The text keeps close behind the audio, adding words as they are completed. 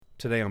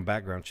Today on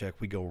Background Check,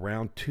 we go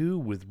round two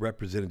with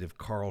Representative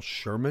Carl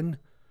Sherman,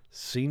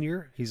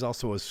 Sr. He's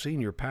also a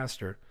senior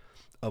pastor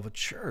of a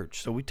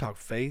church. So we talk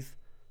faith,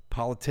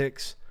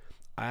 politics.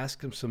 I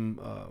asked him some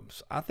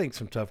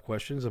tough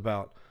questions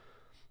about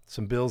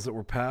some bills that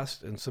were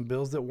passed and some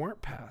bills that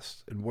weren't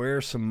passed, and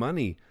where some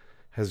money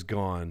has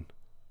gone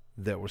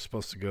that was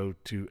supposed to go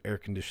to air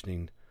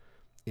conditioning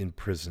in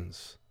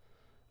prisons.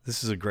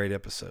 This is a great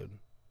episode.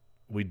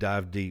 We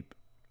dive deep.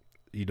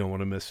 You don't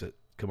want to miss it.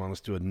 Come on,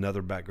 let's do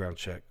another background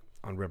check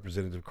on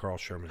Representative Carl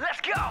Sherman. Let's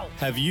go!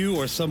 Have you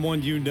or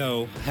someone you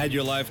know had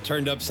your life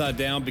turned upside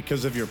down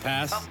because of your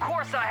past? Of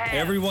course I have.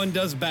 Everyone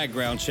does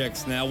background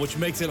checks now, which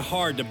makes it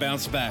hard to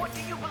bounce back. What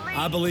do you believe?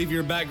 I believe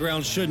your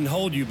background shouldn't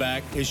hold you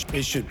back. It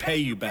should pay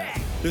you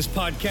back. This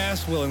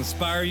podcast will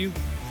inspire you,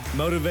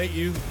 motivate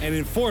you, and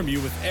inform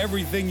you with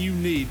everything you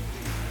need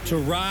to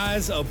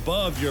rise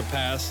above your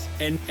past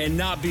and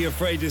not be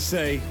afraid to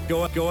say,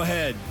 go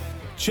ahead,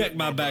 check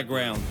my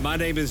background. My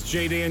name is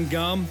Jaden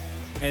Gum,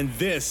 and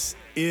this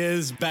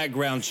is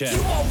Background Check. You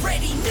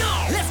already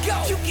know. Let's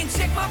go. You can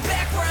check my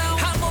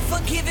background. I'm a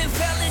forgiving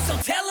felon, so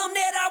tell them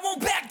that I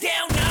won't back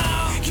down.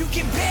 No. You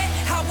can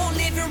bet I won't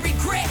live in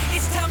regret.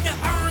 It's time to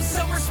earn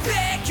some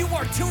respect. You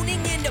are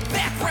tuning in to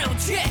Background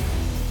Check.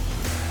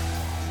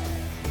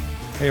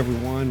 Hey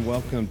everyone,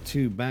 welcome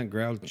to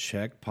Background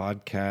Check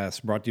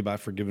Podcast, brought to you by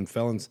Forgiven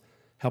Felons,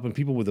 helping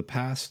people with the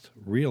past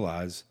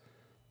realize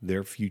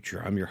their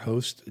future. I'm your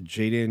host,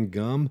 Jaden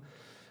Gum,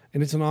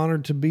 and it's an honor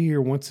to be here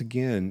once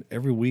again.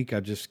 Every week I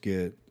just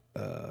get,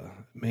 I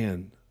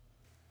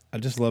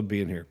just love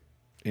being here.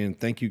 And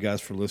thank you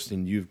guys for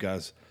listening. You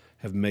guys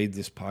have made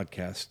this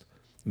podcast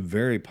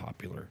very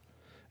popular.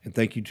 And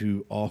thank you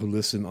to all who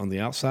listen on the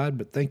outside,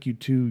 but thank you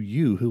to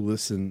you who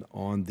listen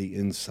on the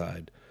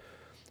inside.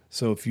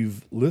 So if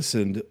you've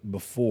listened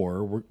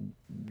before,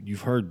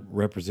 you've heard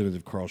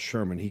Representative Carl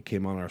Sherman. He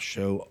came on our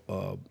show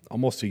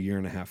almost a year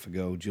and a half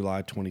ago,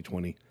 July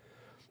 2020.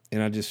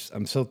 And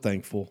I'm so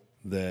thankful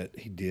that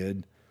he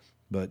did.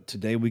 But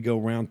today we go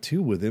round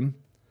two with him.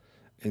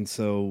 And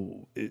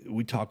so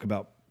we talk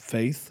about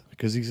faith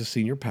because he's a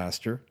senior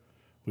pastor.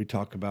 We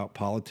talk about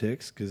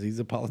politics because he's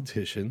a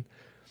politician.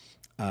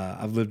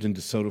 I've lived in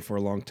DeSoto for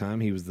a long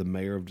time. He was the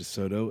mayor of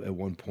DeSoto at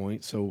one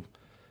point. So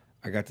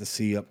I got to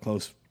see up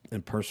close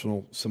and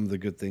personal some of the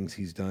good things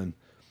he's done.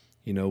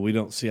 You know, we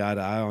don't see eye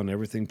to eye on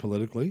everything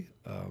politically.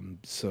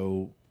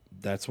 So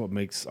that's what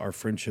makes our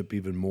friendship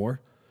even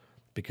more,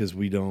 because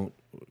we don't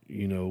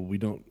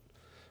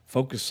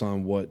focus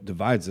on what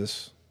divides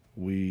us.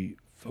 We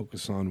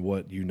focus on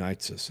what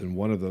unites us. And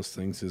one of those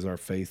things is our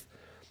faith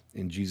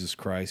in Jesus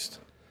Christ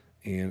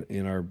and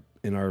in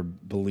our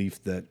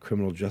belief that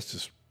criminal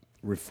justice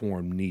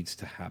reform needs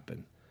to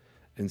happen.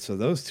 And so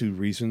those two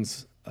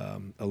reasons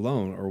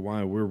alone are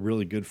why we're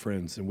really good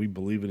friends, and we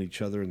believe in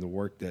each other and the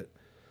work that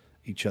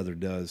each other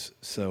does.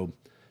 So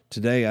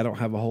today I don't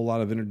have a whole lot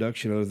of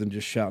introduction other than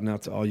just shouting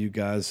out to all you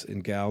guys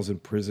and gals in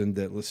prison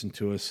that listen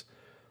to us.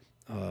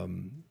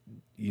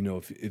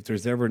 If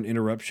there's ever an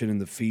interruption in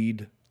the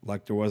feed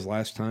like there was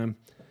last time,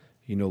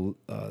 you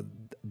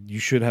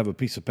should have a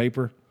piece of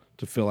paper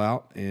to fill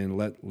out and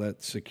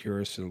let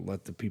Securus and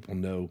let the people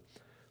know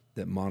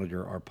that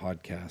monitor our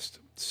podcast.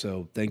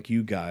 So thank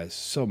you guys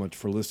so much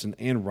for listening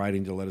and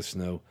writing to let us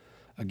know.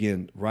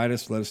 Again, write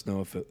us, let us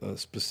know if a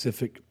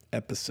specific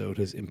episode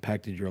has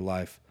impacted your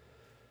life,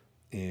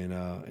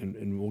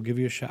 and we'll give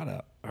you a shout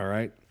out. All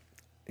right.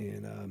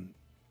 And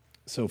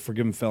so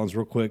Forgiven Felons,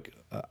 real quick,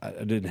 I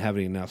didn't have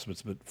any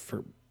announcements, but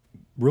for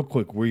real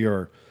quick, we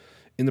are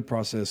in the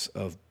process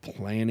of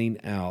planning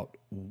out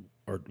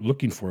or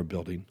looking for a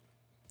building,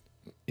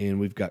 and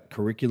we've got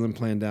curriculum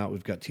planned out.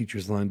 We've got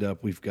teachers lined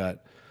up. We've got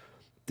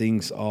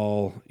things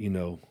all,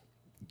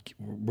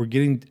 we're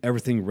getting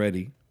everything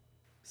ready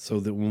so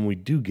that when we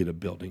do get a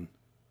building,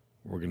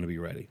 we're going to be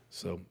ready.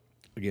 So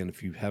again,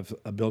 if you have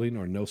a building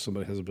or know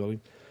somebody has a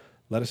building,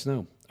 let us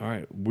know. All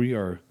right. We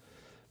are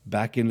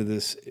back into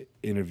this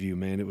interview,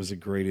 man. It was a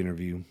great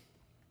interview.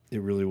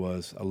 It really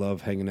was. I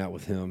love hanging out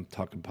with him,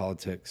 talking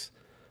politics,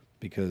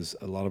 because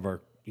a lot of our,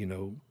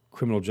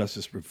 criminal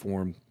justice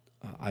reform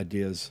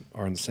ideas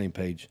are on the same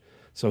page.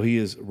 So he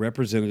is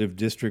Representative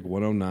District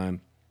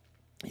 109.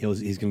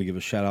 He's going to give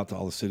a shout out to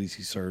all the cities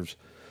he serves,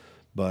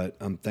 but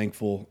I'm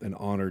thankful and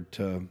honored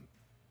to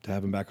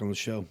have him back on the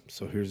show.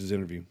 So here's his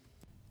interview.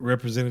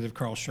 Representative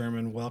Carl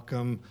Sherman,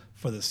 welcome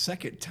for the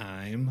second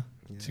time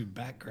to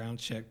Background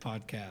Check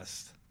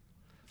Podcast.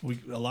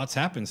 A lot's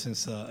happened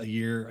since a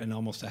year and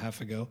almost a half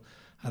ago.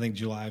 I think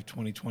July of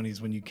 2020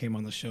 is when you came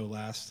on the show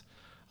last.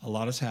 A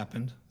lot has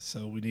happened,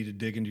 so we need to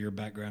dig into your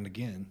background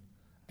again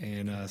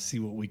and see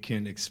what we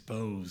can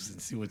expose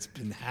and see what's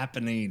been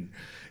happening.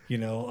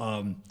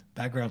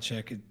 Background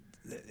check, it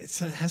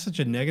has such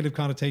a negative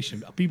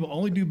connotation. People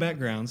only do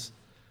background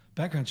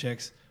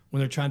checks when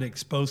they're trying to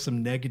expose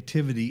some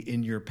negativity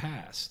in your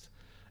past.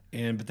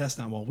 But that's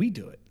not why we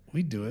do it.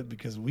 We do it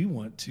because we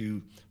want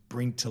to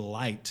bring to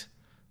light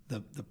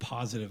the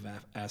positive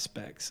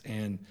aspects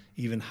and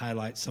even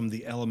highlight some of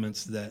the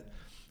elements that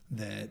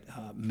that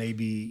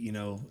maybe, you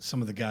know,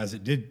 some of the guys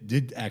that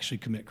did actually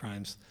commit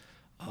crimes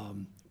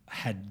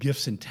had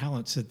gifts and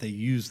talents that they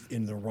used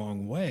in the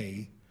wrong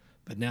way,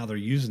 but now they're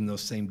using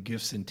those same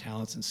gifts and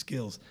talents and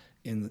skills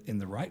in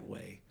the right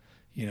way,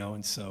 you know.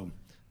 And so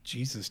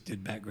Jesus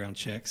did background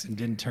checks and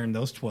didn't turn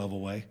those 12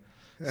 away.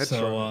 That's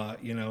so right.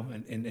 you know,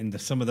 and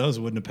some of those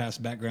wouldn't have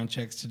passed background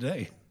checks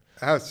today.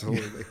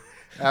 Absolutely.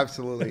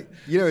 Absolutely.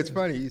 You know, it's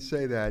funny you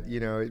say that. You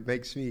know, it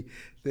makes me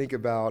think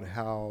about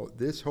how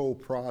this whole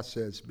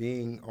process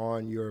being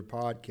on your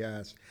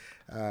podcast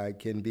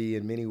can be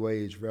in many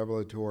ways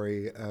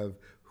revelatory of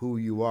who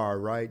you are,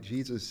 right?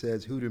 Jesus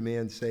says, "Who do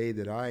men say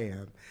that I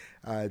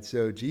am?"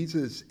 So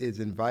Jesus is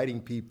inviting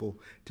people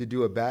to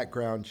do a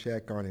background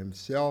check on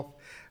himself.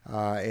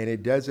 And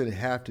it doesn't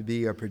have to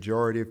be a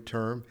pejorative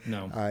term.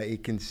 No.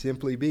 It can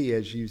simply be,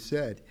 as you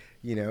said,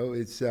 you know,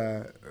 it's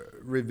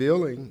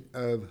revealing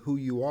of who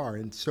you are.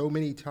 And so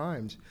many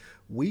times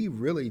we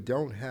really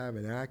don't have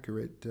an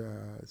accurate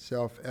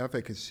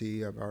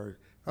self-efficacy of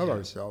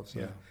ourselves.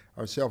 Yeah.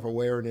 Our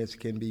self-awareness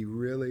can be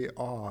really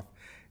off.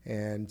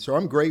 And so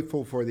I'm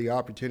grateful for the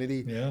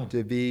opportunity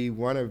to be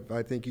one of,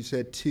 I think you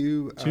said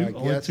two Only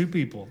guests. two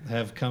people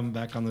have come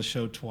back on the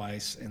show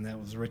twice, and that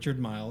was Richard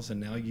Miles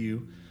and now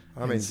you.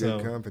 I'm in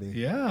good company.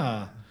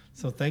 Yeah.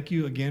 So thank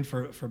you again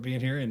for being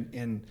here.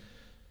 And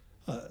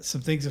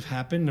some things have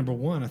happened. Number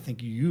one, I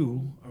think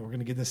we're going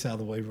to get this out of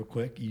the way real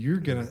quick. You're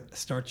going to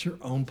start your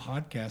own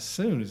podcast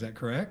soon. Is that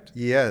correct?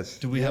 Yes.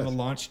 Do we have a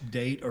launch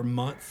date or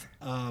month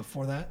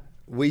for that?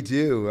 We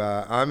do.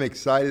 I'm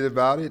excited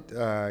about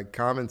it.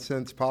 Common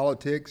Sense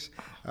Politics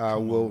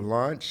will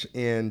launch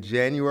in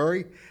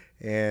January,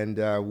 and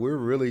we're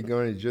really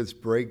going to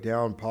just break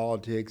down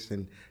politics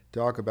and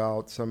talk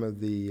about some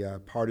of the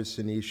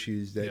partisan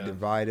issues that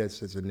divide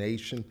us as a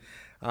nation.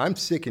 I'm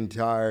sick and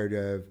tired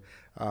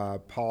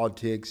of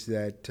politics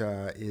that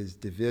is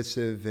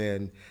divisive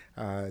and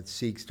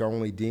seeks to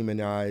only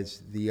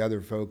demonize the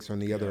other folks on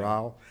the other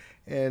aisle.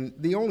 And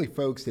the only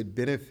folks that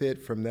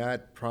benefit from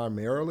that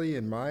primarily,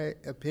 in my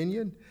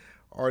opinion,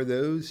 are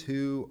those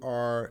who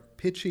are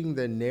pitching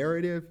the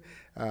narrative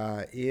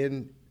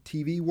in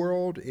TV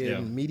world,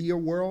 in media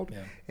world,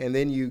 and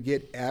then you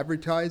get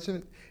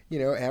advertisers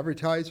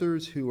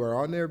who are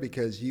on there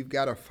because you've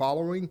got a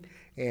following,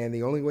 and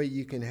the only way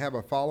you can have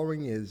a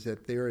following is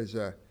that there is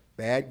a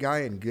bad guy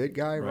and good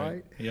guy,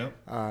 right? Yep.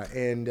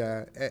 And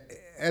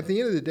at the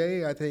end of the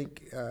day, I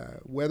think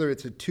whether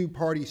it's a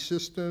two-party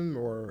system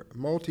or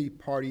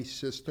multi-party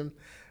system,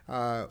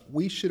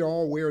 we should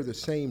all wear the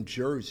same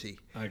jersey.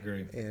 I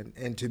agree.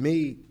 And to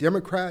me,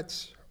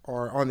 Democrats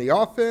are on the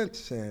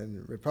offense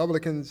and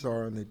Republicans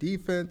are on the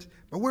defense,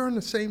 but we're on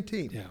the same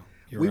team. Yeah,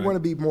 we right. want to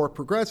be more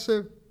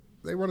progressive.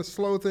 They want to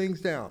slow things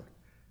down.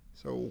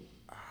 So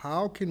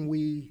how can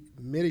we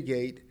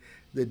mitigate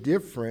the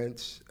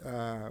difference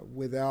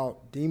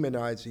without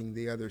demonizing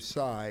the other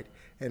side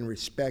and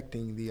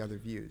respecting the other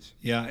views?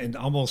 Yeah, and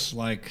almost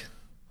like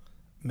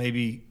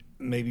maybe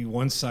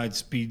one side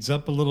speeds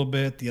up a little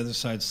bit, the other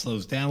side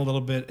slows down a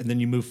little bit, and then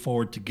you move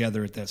forward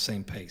together at that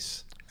same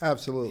pace.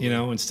 Absolutely. You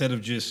know, instead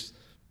of just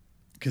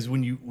because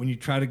when you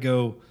try to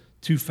go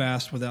too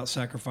fast without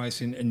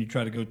sacrificing, and you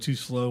try to go too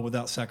slow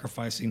without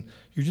sacrificing,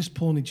 you're just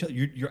pulling each other.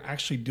 You're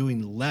actually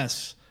doing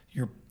less.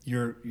 You're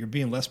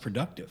being less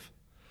productive.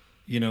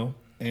 You know,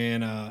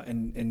 and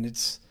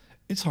it's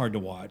hard to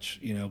watch.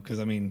 You know, because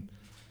I mean,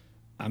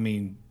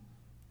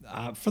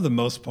 for the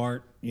most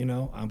part, you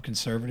know, I'm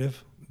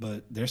conservative,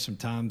 but there's some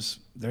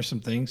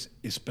things,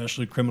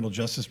 especially criminal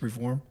justice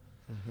reform,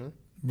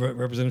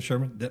 Representative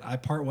Sherman, that I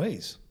part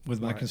ways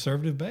with my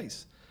conservative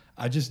base.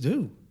 I just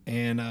do,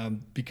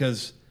 and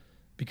because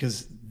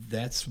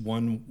that's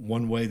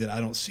one way that I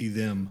don't see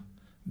them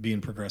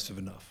being progressive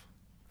enough,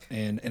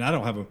 and I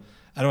don't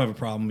have a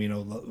problem. You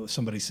know,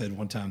 somebody said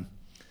one time,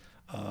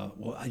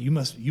 well, you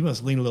must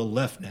lean a little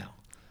left now,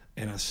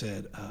 and I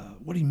said,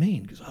 what do you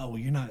mean? Because well,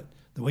 you're not,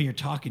 the way you're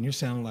talking, you're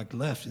sounding like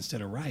left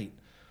instead of right,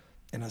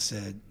 and I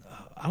said,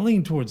 I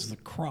lean towards the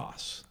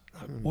cross.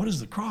 Like, what does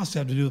the cross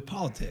have to do with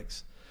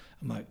politics?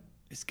 I'm like,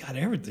 it's got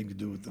everything to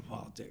do with the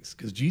politics,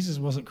 because Jesus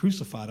wasn't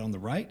crucified on the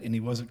right and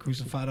he wasn't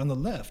crucified on the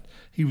left.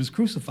 He was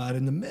crucified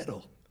in the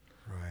middle.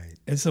 Right.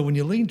 And so when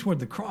you lean toward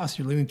the cross,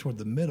 you're leaning toward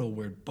the middle,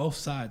 where both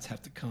sides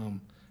have to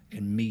come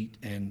and meet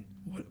and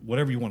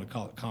whatever you want to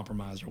call it,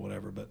 compromise or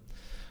whatever. But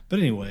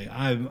anyway,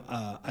 I'm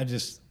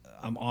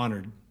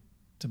honored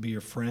to be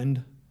your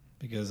friend,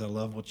 because I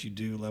love what you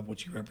do, love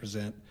what you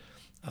represent.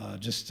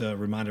 Just to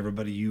remind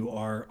everybody, you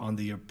are on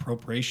the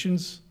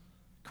Appropriations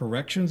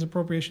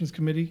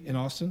Committee in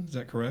Austin. Is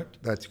that correct?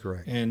 That's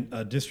correct. And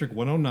District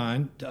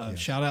 109.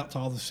 Shout out to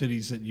all the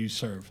cities that you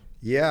serve.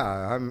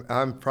 Yeah,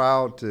 I'm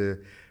proud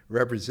to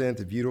represent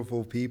the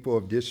beautiful people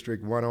of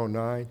District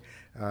 109.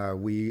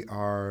 We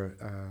are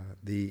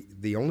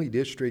the only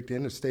district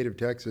in the state of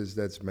Texas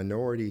that's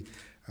majority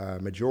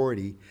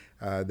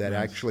that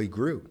actually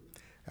grew.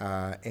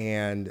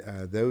 And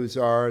those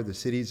are the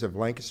cities of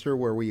Lancaster,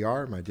 where we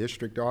are. My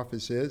district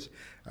office is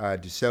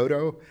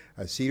DeSoto,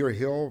 Cedar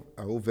Hill,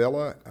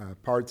 Ovilla,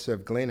 parts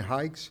of Glen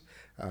Heights,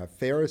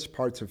 Ferris,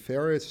 parts of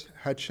Ferris,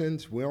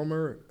 Hutchins,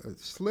 Wilmer, a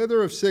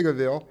slither of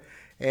Seagoville,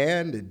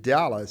 and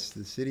Dallas,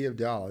 the city of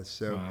Dallas.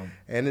 So, Wow.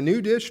 and the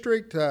new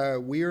district,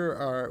 we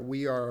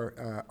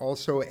are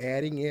also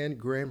adding in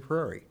Grand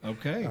Prairie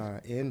Okay.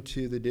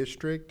 into the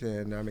district,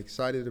 and I'm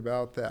excited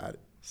about that.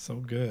 So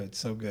good,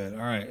 so good. All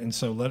right, and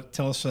so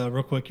tell us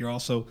real quick. You're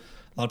also,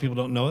 a lot of people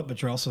don't know it,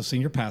 but you're also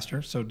senior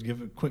pastor. So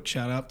give a quick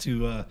shout out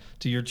to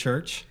your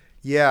church.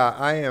 Yeah,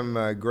 I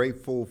am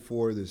grateful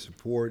for the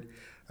support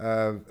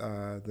of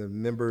the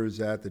members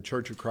at the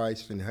Church of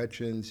Christ in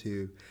Hutchins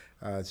who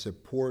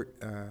support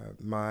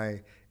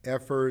my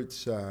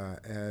efforts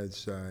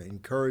as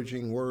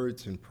encouraging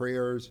words and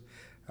prayers.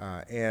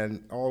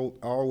 And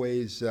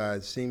always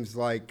seems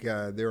like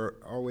they're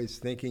always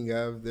thinking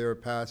of their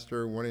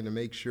pastor, wanting to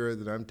make sure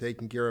that I'm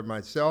taking care of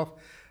myself.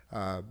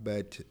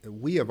 But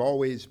we have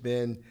always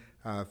been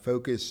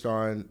focused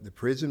on the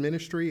prison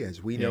ministry.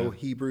 As we know,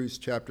 Hebrews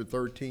chapter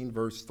 13,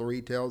 verse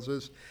 3 tells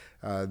us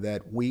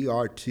that we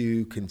are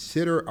to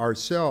consider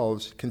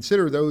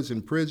those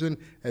in prison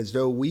as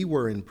though we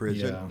were in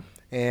prison,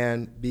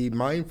 and be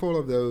mindful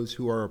of those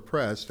who are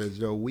oppressed as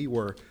though we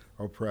were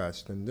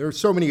oppressed. And there are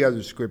so many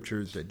other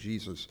scriptures that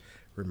Jesus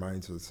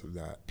reminds us of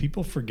that.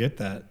 People forget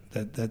that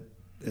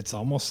it's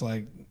almost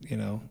like,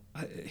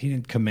 he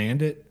didn't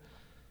command it,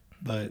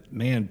 but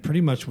man,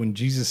 pretty much when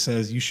Jesus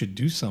says you should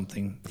do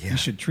something, you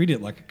should treat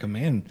it like a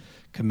commandment.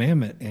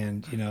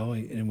 And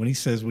and when he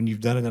says, when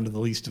you've done it unto the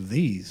least of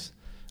these,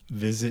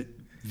 visit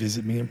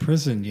me in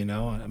prison.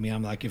 I mean,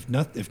 I'm like, if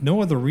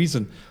no other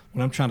reason,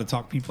 when I'm trying to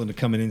talk people into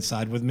coming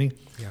inside with me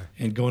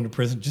and going to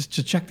prison, just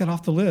to check that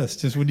off the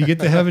list. Just when you get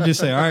to heaven,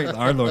 just say, all right,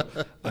 our Lord,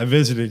 I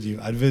visited you.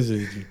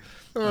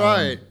 All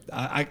right.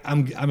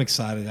 I'm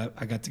excited.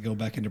 I got to go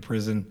back into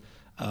prison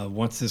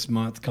once this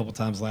month, a couple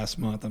times last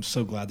month. I'm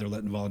so glad they're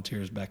letting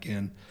volunteers back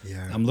in.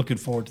 Yeah. I'm looking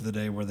forward to the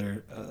day where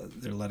they're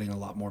letting a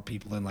lot more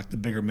people in, like the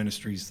bigger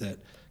ministries that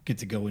get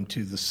to go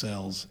into the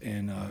cells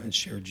and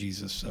share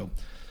Jesus.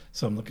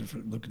 So I'm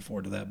looking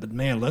forward to that. But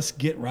man, let's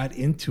get right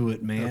into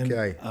it, man.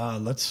 Okay.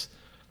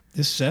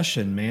 This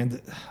session,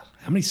 man.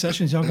 How many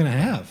sessions y'all gonna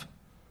have?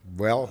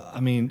 Well, I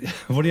mean,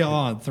 what are y'all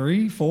on?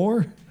 3,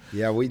 4?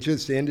 yeah, we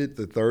just ended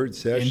the third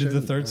session. Ended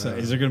the third session.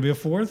 Is there gonna be a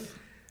fourth?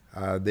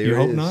 There You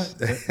hope is. not.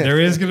 There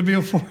is gonna be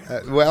a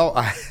fourth. Well,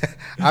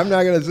 I'm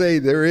not going to say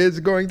there is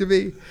going to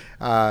be.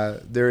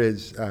 There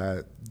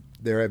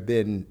have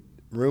been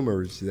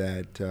rumors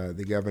that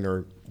the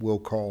governor will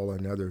call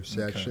another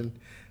session.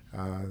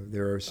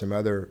 There are some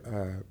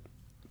other,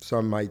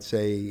 some might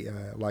say,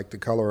 like the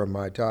color of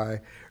my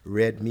tie,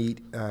 red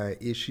meat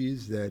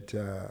issues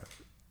that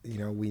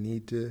we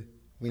need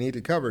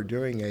to cover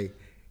during a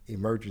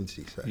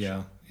emergency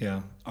session.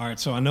 Yeah. All right.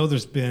 So I know there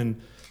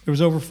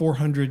was over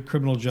 400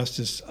 criminal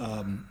justice,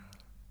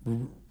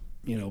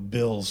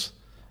 bills,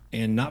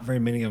 and not very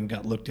many of them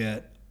got looked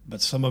at,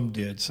 but some of them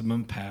did. Some of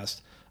them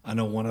passed. I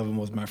know one of them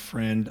was my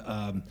friend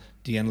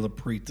Deanna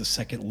LaPrete, the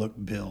Second Look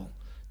bill.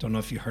 Don't know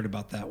if you heard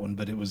about that one,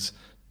 but it was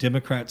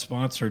Democrat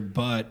sponsored,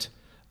 but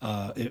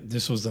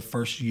this was the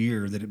first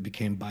year that it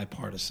became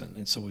bipartisan.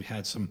 And so we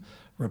had some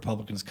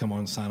Republicans come on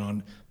and sign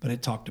on, but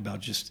it talked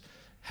about just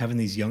having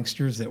these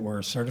youngsters that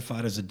were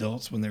certified as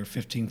adults when they were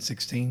 15,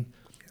 16,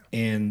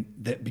 and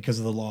that because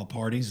of the law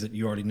parties that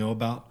you already know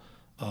about,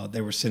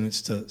 they were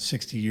sentenced to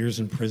 60 years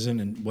in prison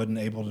and wasn't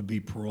able to be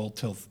paroled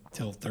till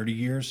 30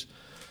 years.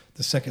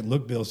 The Second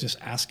Look bill is just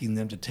asking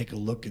them to take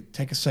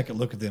a second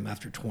look at them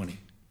after 20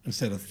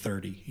 instead of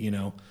 30,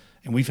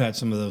 And we've had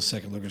some of those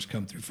second lookers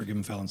come through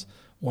forgiven felons.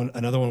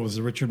 Another one was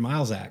the Richard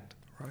Miles Act.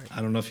 Right.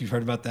 I don't know if you've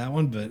heard about that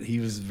one, but he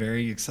was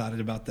very excited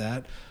about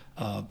that,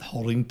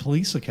 holding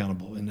police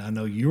accountable. And I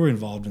know you were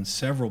involved in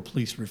several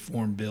police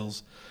reform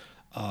bills.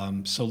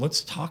 So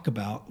let's talk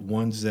about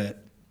ones that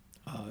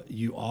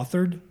you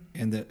authored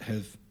and that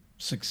have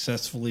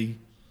successfully,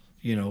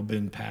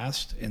 been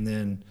passed, and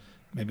then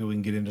maybe we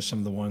can get into some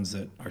of the ones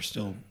that are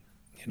still,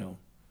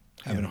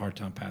 having a hard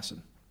time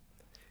passing.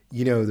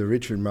 The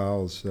Richard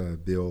Miles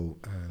bill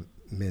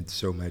meant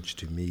so much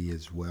to me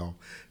as well,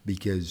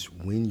 because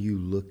when you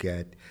look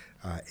at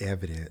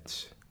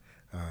evidence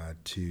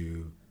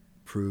to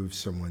prove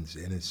someone's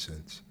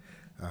innocence,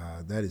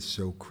 that is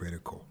so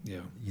critical. Yeah.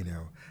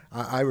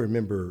 I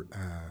remember,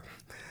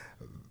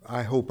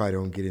 I hope I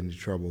don't get into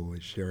trouble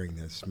with sharing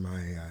this.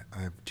 I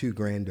have 2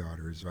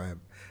 granddaughters.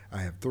 I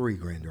have 3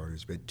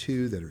 granddaughters, but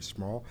 2 that are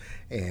small.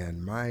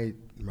 And my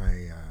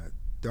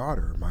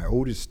daughter, my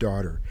oldest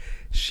daughter,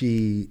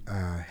 she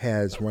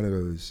has one of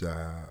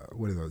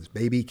those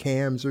baby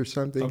cams or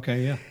something.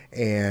 Okay, yeah.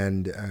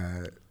 And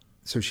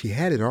so she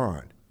had it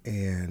on.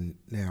 And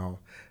now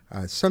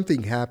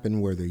something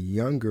happened where the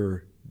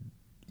younger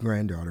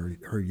granddaughter,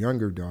 her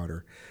younger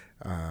daughter,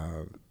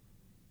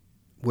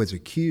 was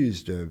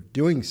accused of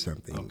doing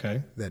something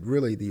that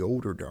really the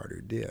older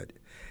daughter did.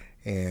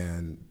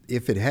 And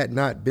if it had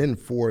not been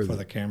for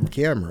the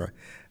camera,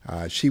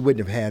 she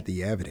wouldn't have had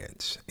the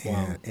evidence.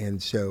 Wow.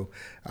 And so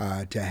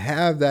to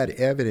have that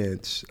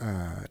evidence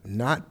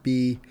not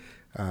be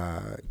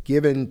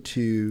given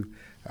to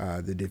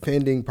the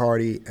defending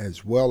party,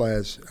 as well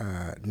as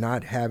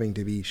not having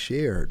to be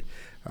shared,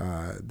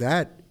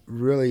 that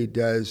really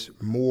does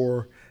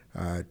more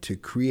to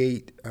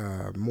create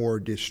more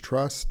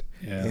distrust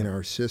in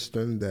our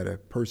system, that a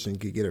person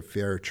could get a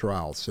fair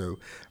trial. So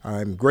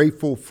I'm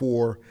grateful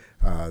for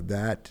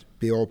that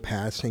bill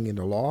passing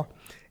into law.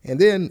 And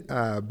then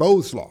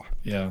Bo's Law.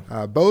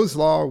 Bo's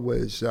Law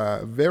was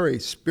a very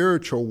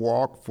spiritual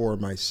walk for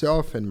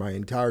myself and my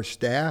entire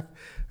staff.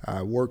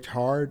 Worked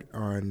hard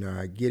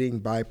on getting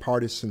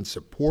bipartisan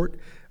support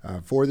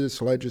for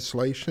this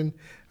legislation.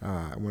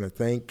 I want to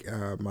thank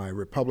my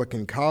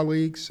Republican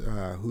colleagues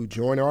who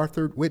joined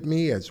Arthur with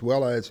me, as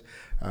well as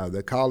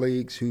the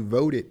colleagues who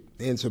voted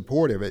in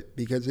support of it,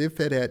 because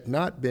if it had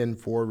not been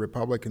for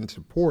Republican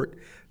support,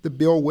 the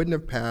bill wouldn't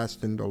have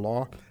passed into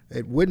law.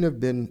 It wouldn't have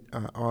been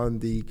on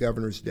the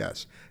governor's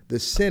desk. The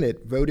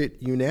Senate voted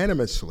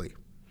unanimously,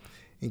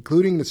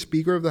 including the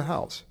Speaker of the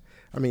House.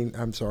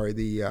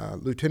 The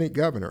Lieutenant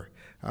Governor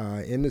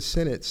in the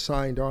Senate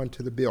signed on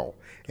to the bill.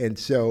 And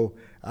so,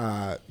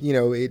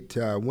 it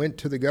went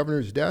to the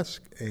governor's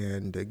desk,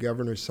 and the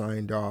governor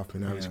signed off,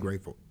 and I was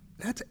grateful.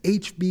 That's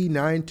HB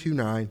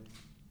 929.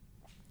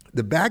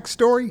 The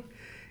backstory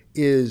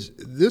is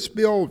this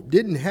bill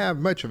didn't have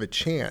much of a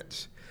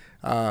chance,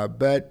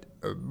 but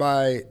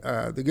by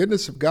the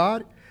goodness of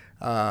God,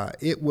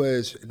 it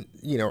was,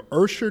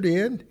 ushered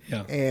in,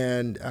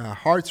 and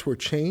hearts were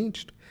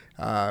changed.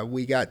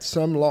 We got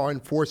some law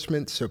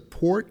enforcement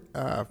support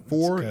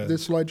for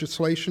this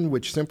legislation,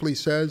 which simply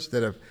says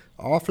that an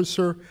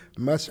officer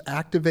must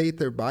activate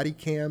their body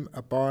cam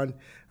upon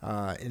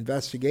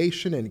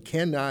investigation and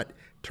cannot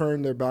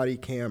turn their body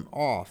cam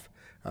off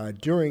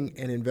during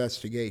an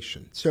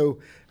investigation. So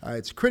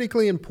it's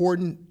critically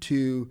important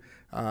to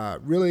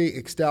really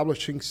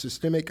establishing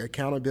systemic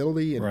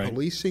accountability in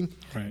policing.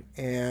 Right.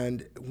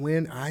 And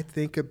when I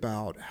think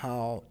about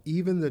how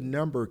even the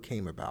number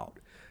came about,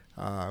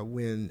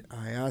 when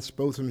I asked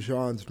Botham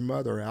Jean's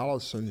mother,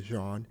 Allison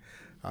Jean,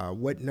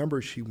 what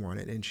number she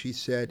wanted, and she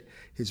said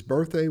his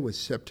birthday was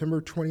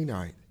September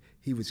 29th.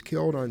 He was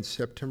killed on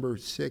September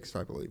 6th,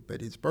 I believe, but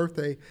his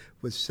birthday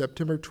was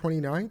September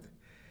 29th,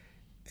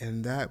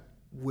 and that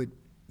would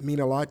mean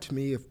a lot to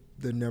me if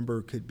the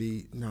number could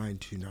be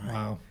 929.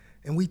 Wow.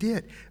 And we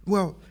did.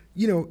 Well,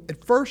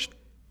 at first,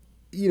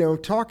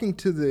 talking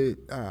to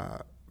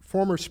the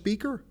former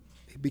speaker,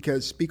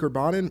 because Speaker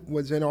Bonin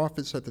was in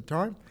office at the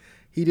time,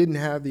 he didn't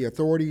have the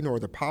authority nor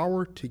the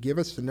power to give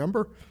us the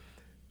number.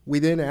 We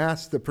then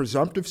asked the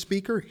presumptive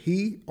speaker.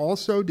 He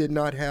also did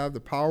not have the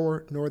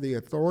power nor the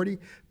authority,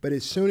 but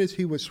as soon as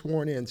he was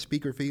sworn in,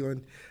 Speaker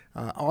Phelan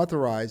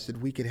authorized that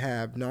we could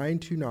have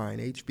 929,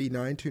 HB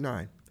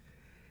 929.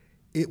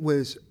 It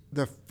was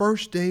the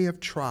first day of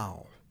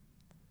trial.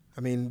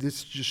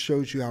 This just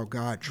shows you how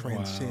God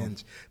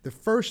transcends. Wow. The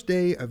first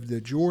day of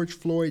the George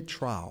Floyd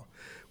trial,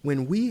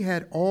 when we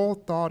had all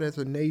thought as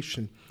a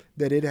nation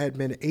that it had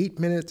been 8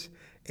 minutes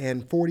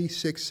and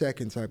 46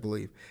 seconds, I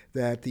believe,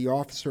 that the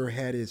officer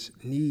had his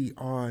knee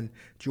on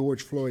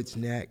George Floyd's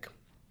neck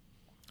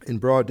in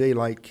broad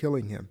daylight,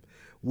 killing him.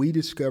 We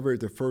discovered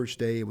the first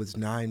day it was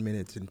 9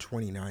 minutes and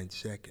 29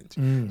 seconds.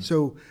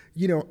 So,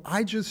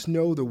 I just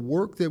know the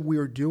work that we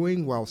are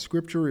doing, while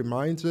Scripture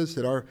reminds us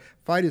that our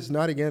fight is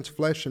not against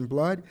flesh and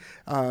blood,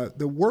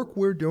 the work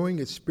we're doing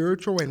is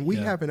spiritual, and we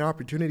have an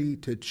opportunity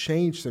to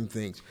change some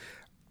things.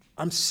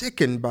 I'm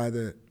sickened by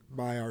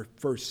our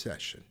first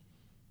session,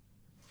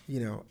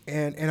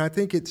 and I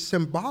think it's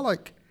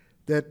symbolic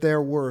that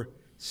there were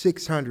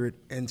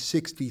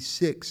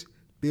 666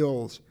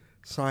 bills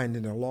signed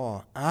into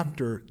law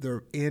after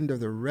the end of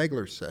the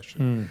regular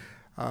session.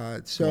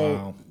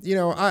 Wow.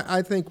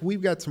 I think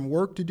we've got some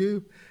work to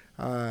do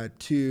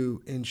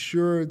to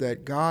ensure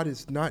that God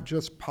is not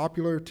just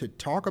popular to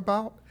talk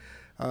about,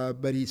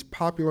 but he's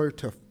popular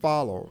to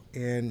follow,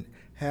 and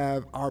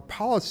have our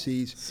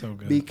policies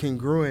be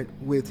congruent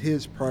with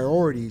his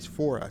priorities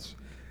for us.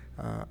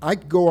 I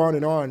could go on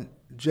and on,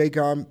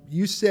 Jacob.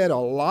 You said a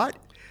lot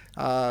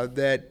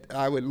that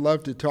I would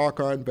love to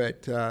talk on,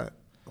 but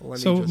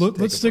let's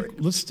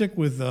stick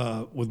with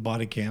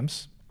body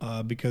cams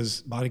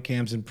because body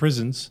cams in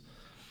prisons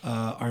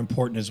are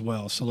important as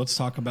well. So let's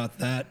talk about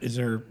that.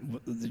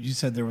 You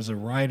said there was a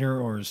rider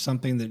or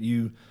something that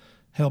you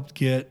helped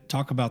get.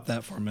 Talk about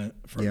that for a minute.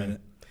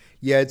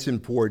 Yeah, it's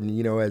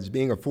important. As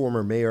being a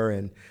former mayor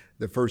and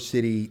the first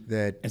city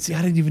that... And see,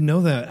 I didn't even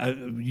know that.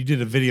 You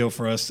did a video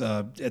for us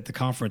at the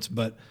conference,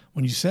 but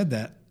when you said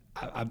that,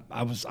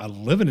 I was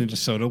living in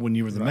DeSoto when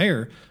you were the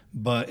mayor,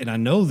 and I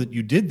know that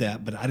you did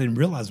that, but I didn't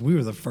realize we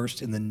were the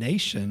first in the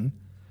nation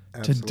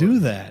to do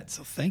that.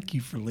 So thank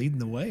you for leading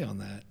the way on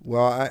that.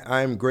 Well,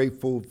 I'm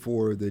grateful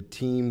for the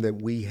team that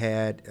we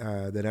had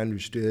that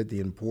understood the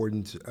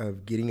importance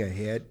of getting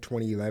ahead.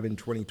 2011,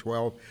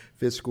 2012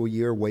 fiscal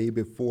year, way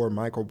before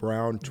Michael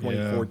Brown,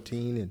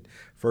 2014 in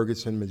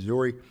Ferguson,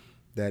 Missouri,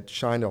 that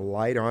shined a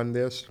light on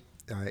this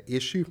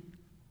issue.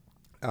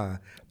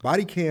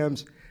 Body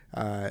cams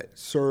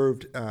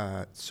served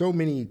so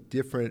many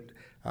different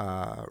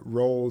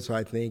roles,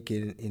 I think,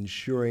 in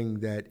ensuring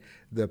that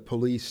the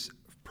police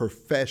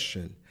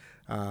profession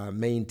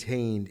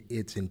maintained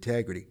its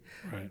integrity.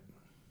 Right.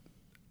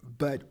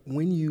 But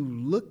when you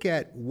look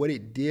at what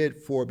it did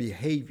for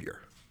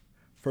behavior,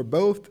 for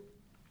both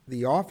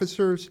the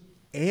officers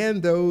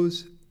and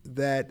those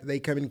that they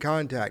come in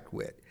contact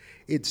with,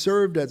 it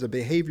served as a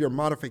behavior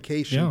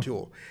modification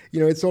tool.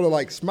 It's sort of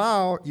like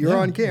smile, you're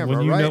on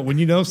camera, right? When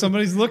you know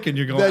somebody's looking,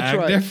 you're going to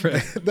act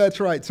different.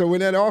 That's right. So when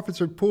that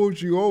officer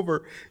pulls you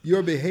over,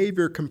 your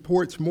behavior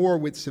comports more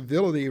with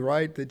civility,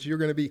 right? That you're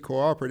going to be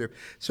cooperative.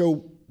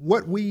 So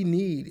what we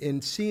need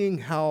in seeing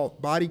how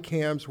body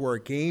cams were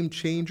a game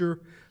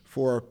changer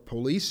for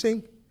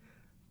policing,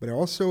 but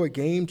also a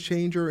game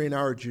changer in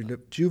our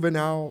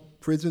juvenile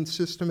prison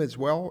system as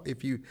well.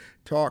 If you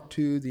talk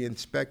to the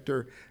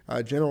inspector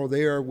general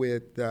there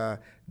with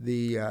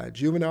the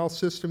juvenile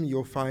system,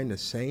 you'll find the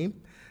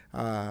same,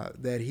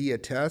 that he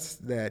attests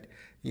that,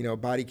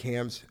 body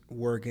cams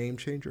were a game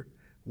changer.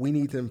 We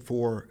need them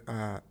for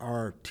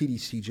our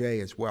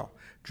TDCJ as well.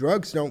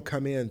 Drugs don't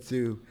come in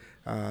through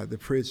the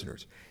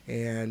prisoners.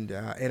 And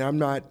I'm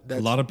not... A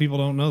lot of people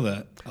don't know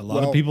that. A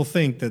lot of people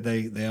think that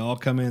they all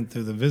come in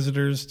through the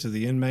visitors to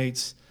the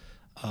inmates,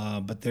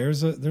 but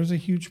there's a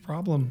huge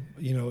problem,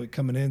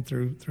 coming in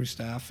through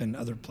staff and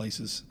other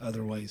places,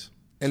 other ways.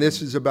 And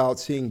this is about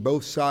seeing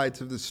both sides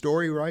of the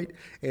story, right?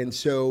 And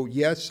so,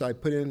 yes, I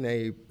put in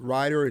a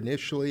rider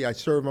initially. I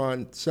serve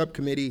on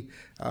subcommittee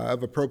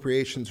of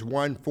Appropriations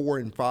 1, 4,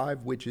 and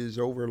 5, which is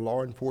over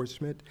law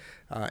enforcement,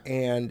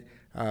 and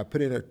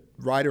put in a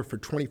rider for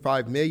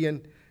 $25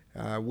 million.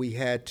 We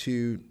had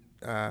to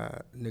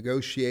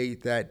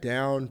negotiate that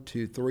down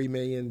to $3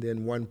 million,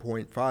 then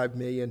 $1.5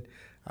 million,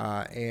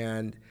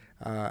 and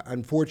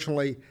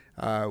unfortunately,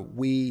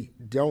 we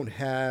don't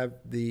have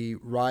the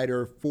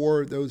rider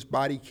for those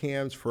body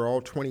cams for all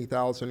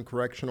 20,000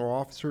 correctional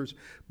officers,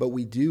 but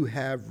we do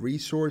have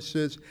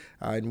resources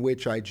in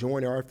which I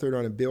joined Arthur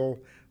on a bill.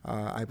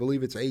 I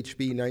believe it's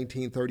HB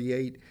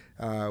 1938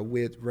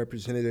 with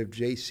Representative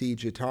J.C.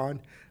 Jatan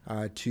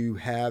to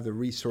have the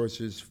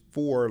resources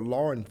for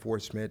law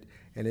enforcement,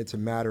 and it's a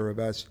matter of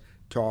us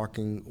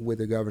talking with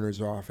the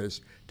governor's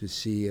office to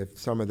see if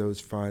some of those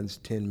funds,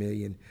 $10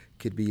 million,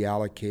 could be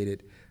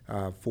allocated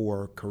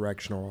for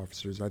correctional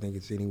officers. I think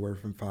it's anywhere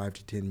from $5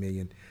 to $10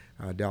 million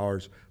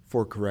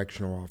for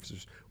correctional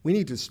officers. We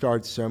need to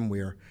start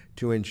somewhere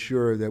to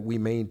ensure that we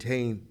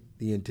maintain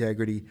the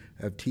integrity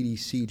of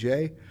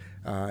TDCJ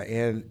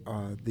and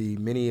the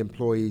many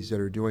employees that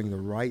are doing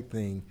the right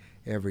thing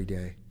every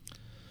day.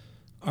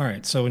 All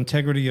right, so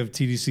integrity of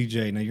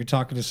TDCJ. Now, you're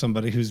talking to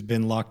somebody who's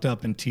been locked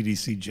up in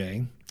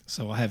TDCJ,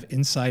 so I have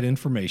inside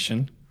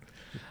information.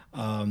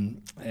 I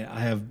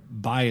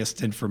have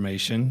biased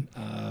information.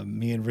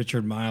 Me and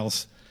Richard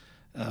Miles,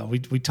 we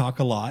talk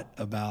a lot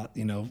about,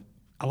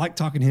 I like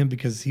talking to him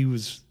because he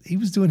was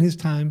doing his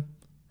time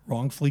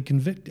wrongfully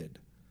convicted.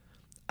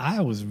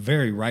 I was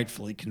very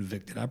rightfully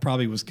convicted. I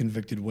probably was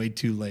convicted way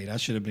too late. I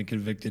should have been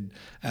convicted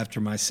after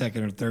my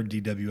second or third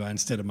DWI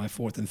instead of my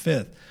fourth and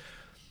fifth.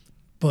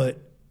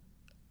 But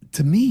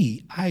to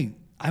me, I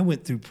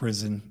went through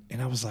prison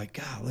and I was like,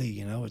 golly,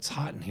 it's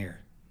hot in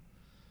here.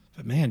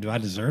 But man, do I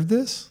deserve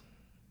this?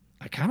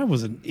 I kind of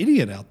was an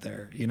idiot out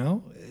there,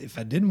 If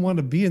I didn't want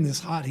to be in this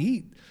hot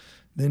heat,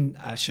 then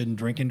I shouldn't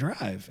drink and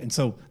drive. And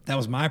so that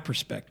was my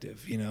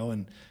perspective,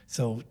 And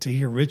so to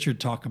hear Richard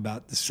talk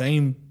about the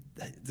same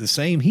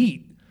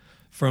heat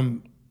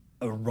from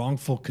a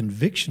wrongful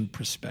conviction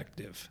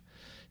perspective,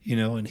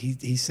 and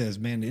he says,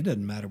 man, it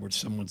doesn't matter whether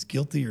someone's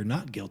guilty or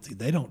not guilty.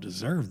 They don't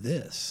deserve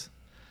this,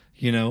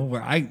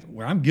 where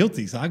I'm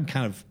guilty. So I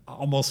kind of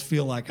almost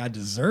feel like I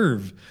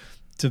deserve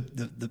to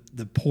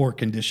the poor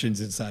conditions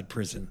inside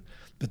prison.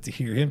 But to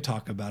hear him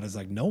talk about it is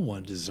like, no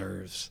one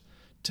deserves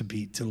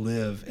to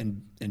live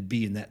and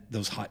be in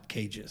those hot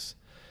cages,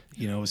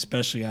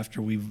 especially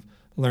after we've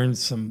learned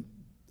some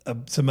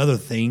other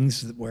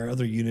things where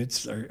other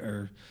units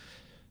are.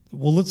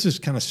 Well, let's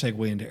just kind of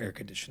segue into air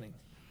conditioning.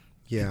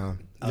 Yeah.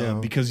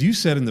 Because you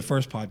said in the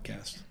first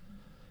podcast,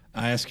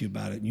 I asked you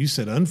about it, and you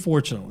said,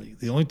 unfortunately,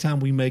 the only time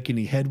we make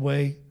any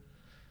headway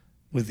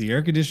with the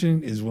air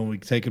conditioning is when we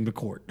take them to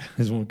court,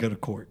 is when we go to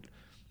court.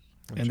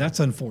 And that's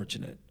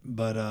unfortunate.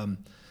 But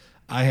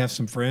I have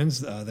some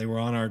friends, they were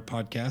on our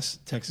podcast,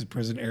 Texas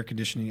Prison Air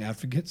Conditioning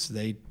Advocates.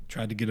 They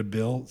tried to get a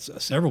bill,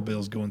 several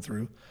bills going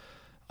through.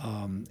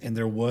 And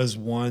there was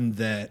one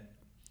that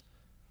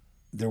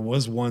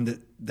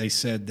they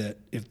said that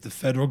if the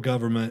federal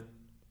government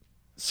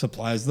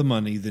supplies the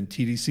money, then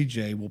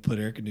TDCJ will put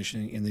air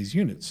conditioning in these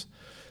units.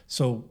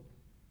 So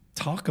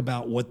talk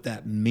about what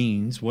that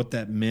means, what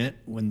that meant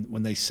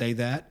when they say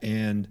that,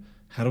 and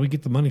how do we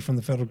get the money from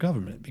the federal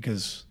government?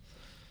 Because,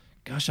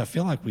 gosh, I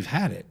feel like we've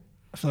had it.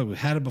 I feel like we've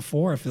had it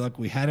before. I feel like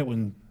we had it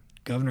when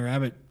Governor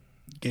Abbott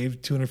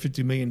gave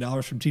 $250 million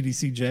from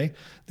TDCJ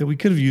that we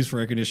could have used for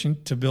air conditioning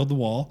to build the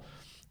wall.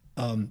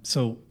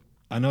 So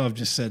I know I've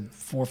just said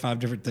 4 or 5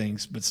 different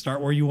things, but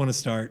start where you want to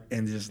start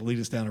and just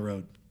lead us down the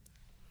road.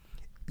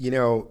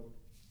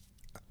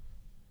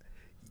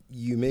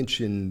 You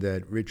mentioned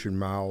that Richard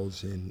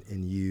Miles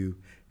and you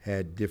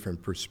had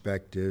different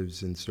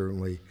perspectives, and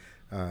certainly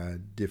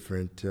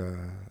different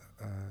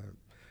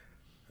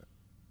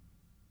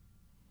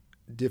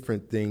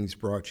things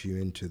brought you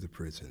into the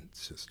prison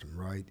system,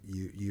 right?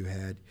 You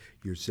had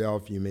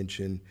yourself, you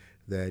mentioned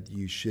that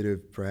you should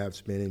have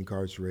perhaps been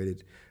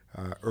incarcerated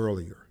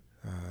earlier,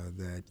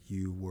 that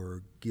you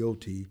were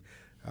guilty,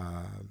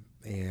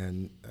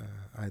 and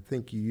I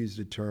think you used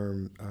the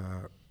term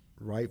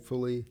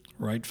rightfully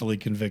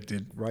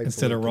convicted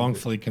instead of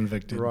wrongfully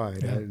convicted.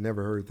 Right. Yeah. I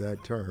never heard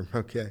that term.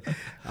 Okay.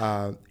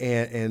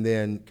 And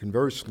then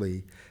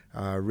conversely,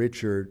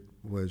 Richard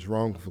was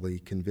wrongfully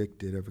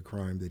convicted of a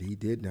crime that he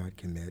did not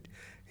commit,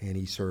 and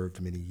he served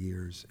many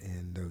years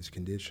in those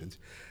conditions.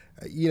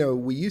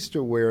 We used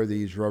to wear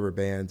these rubber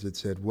bands that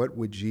said, "What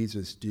would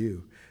Jesus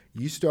do?"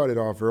 You started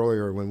off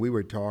earlier when we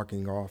were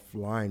talking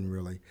offline,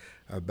 really,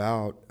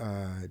 about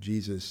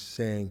Jesus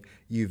saying,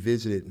 "You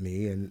visited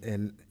me,"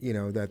 and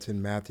that's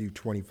in Matthew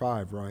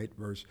 25, right,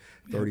 verse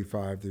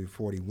 35 through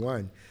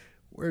 41,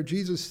 where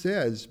Jesus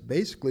says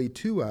basically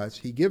to us,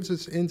 he gives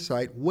us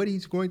insight what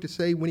he's going to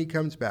say when he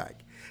comes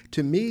back.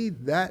 To me,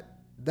 that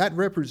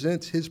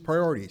represents his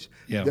priorities.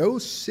 Yeah.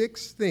 Those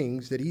 6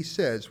 things that he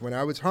says: when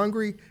I was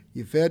hungry,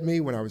 you fed me.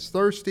 When I was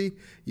thirsty,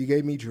 you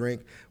gave me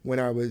drink. When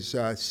I was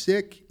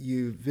sick,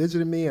 you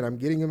visited me, and I'm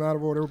getting them out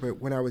of order. But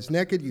when I was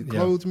naked, you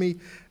clothed me.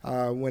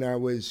 When I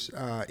was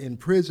in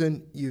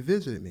prison, you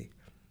visited me.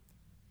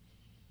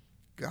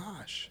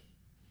 Gosh,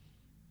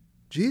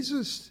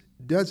 Jesus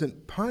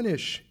doesn't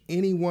punish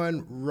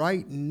anyone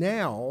right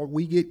now.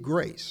 We get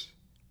grace,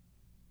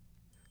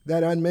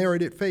 that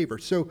unmerited favor.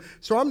 So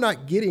I'm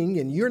not getting,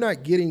 and you're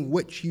not getting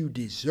what you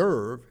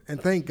deserve,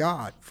 and thank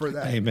God for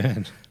that.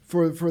 Amen.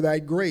 For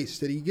that grace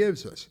that he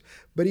gives us.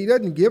 But he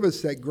doesn't give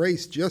us that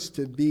grace just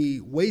to be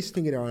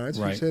wasting it on us.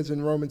 Right. He says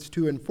in Romans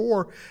 2 and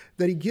 4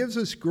 that he gives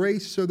us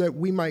grace so that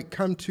we might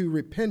come to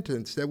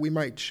repentance, that we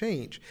might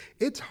change.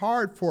 It's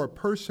hard for a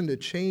person to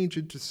change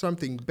into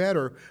something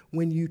better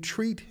when you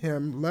treat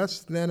him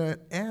less than an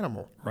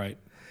animal. Right.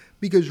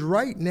 Because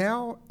right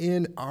now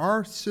in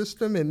our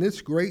system, in this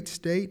great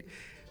state,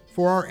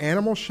 for our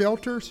animal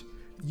shelters,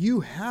 you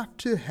have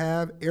to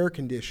have air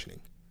conditioning.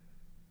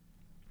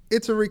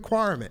 It's a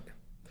requirement.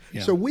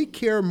 Yeah. So we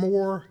care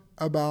more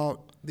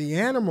about the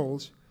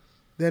animals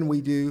than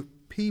we do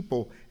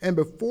people. And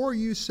before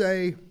you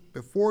throw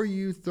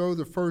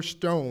the first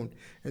stone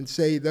and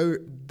say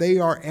they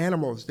are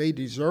animals, they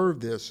deserve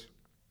this,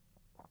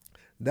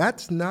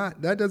 that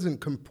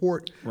doesn't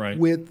comport right.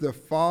 with the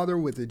Father,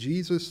 with the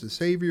Jesus, the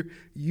Savior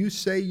you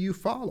say you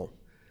follow.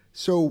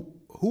 So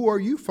who are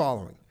you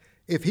following?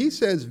 If he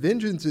says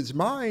vengeance is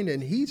mine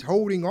and he's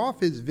holding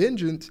off his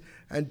vengeance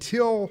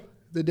until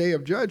the day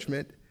of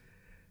judgment,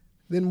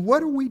 then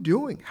what are we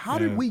doing? How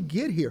did we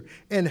get here?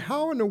 And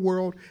how in the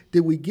world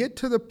did we get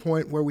to the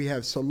point where we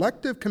have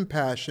selective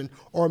compassion,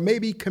 or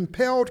maybe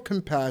compelled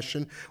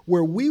compassion,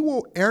 where we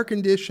will air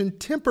condition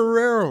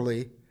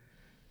temporarily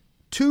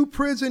 2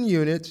 prison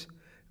units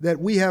that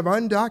we have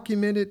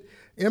undocumented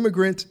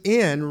immigrants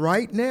in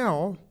right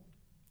now?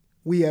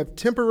 We have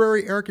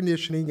temporary air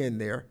conditioning in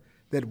there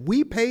that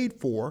we paid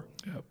for.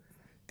 Yep.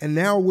 And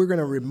now we're going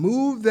to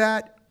remove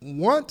that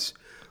once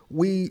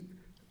we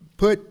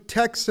put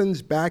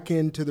Texans back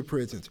into the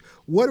prisons.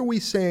 What are we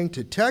saying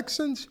to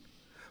Texans?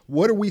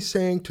 What are we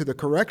saying to the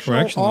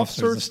correctional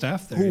officers, the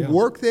staff there, who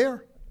work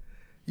there?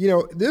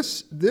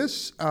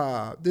 This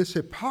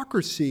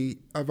hypocrisy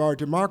of our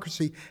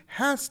democracy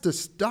has to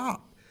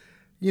stop.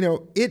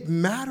 It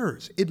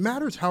matters. It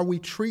matters how we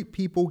treat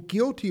people,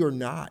 guilty or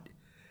not.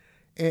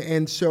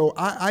 And so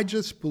I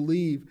just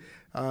believe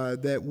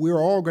that we're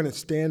all going to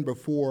stand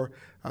before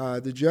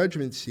the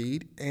judgment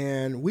seat,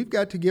 and we've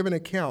got to give an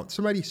account.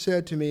 Somebody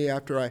said to me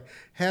after I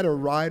had a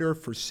rider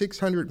for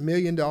 $600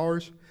 million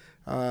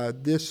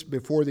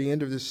before the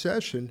end of this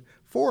session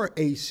for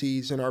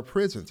ACs in our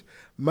prisons.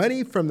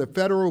 Money from the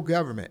federal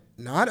government,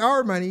 not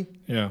our money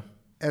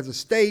as a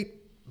state,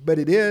 but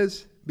it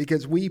is,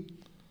 because we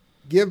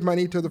give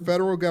money to the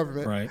federal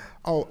government. Right.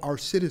 Oh, our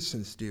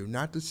citizens do,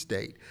 not the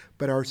state,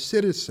 but our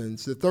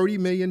citizens, the 30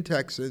 million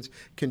Texans,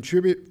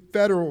 contribute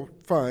federal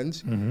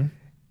funds,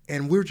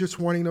 and we're just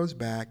wanting those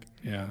back.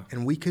 Yeah.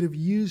 And we could have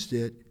used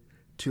it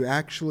to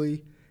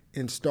actually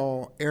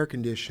install air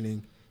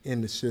conditioning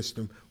in the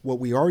system, what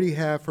we already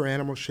have for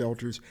animal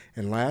shelters.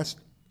 And last,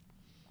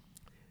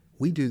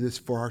 we do this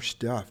for our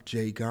stuff,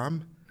 Jay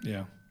Gum.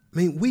 Yeah. I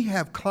mean, we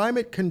have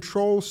climate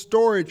control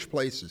storage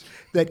places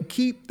that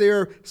keep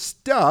their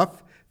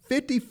stuff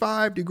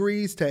 55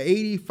 degrees to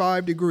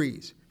 85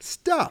 degrees.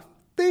 Stuff,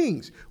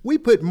 things. We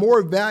put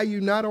more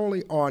value not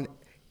only on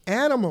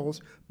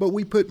animals, but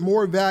we put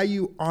more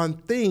value on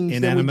things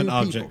inanimate than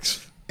we do objects.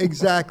 People.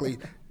 Exactly.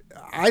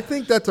 I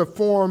think that's a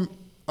form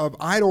of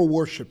idol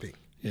worshiping.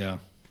 Yeah.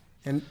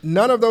 And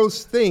none of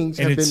those things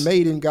have been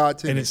made in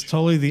God's image. And it's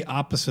totally the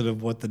opposite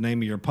of what the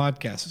name of your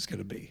podcast is going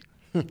to be.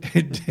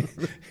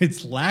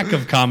 It's lack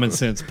of common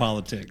sense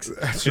politics.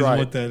 That's is right.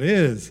 what that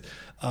is.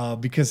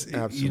 Because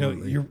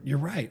Absolutely. you're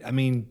right. I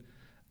mean,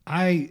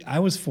 I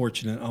was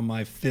fortunate on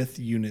my 5th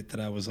unit that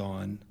I was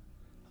on,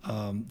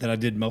 that I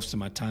did most of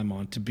my time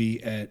on, to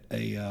be at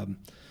a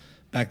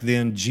back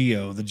then,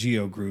 the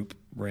Geo Group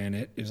ran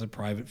it. It was a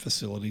private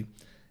facility,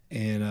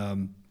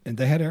 and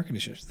they had air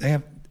conditioners. They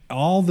have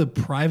all the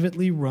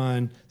privately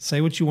run.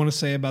 Say what you want to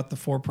say about the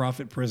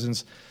for-profit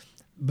prisons,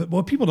 but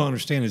what people don't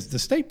understand is the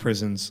state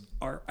prisons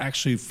are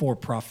actually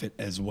for-profit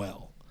as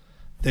well.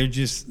 They're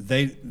just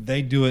they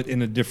do it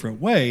in a different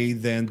way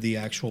than the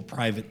actual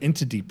private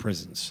entity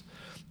prisons.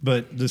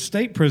 But the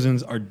state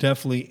prisons are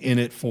definitely in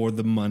it for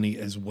the money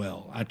as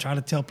well. I try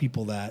to tell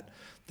people that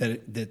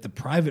the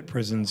private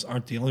prisons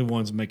aren't the only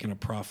ones making a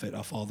profit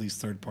off all these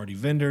third-party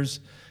vendors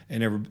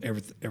and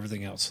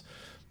everything else.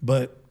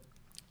 But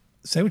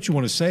say what you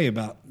want to say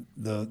about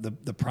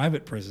the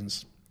private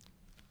prisons.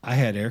 I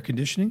had air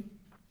conditioning.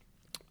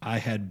 I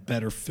had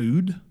better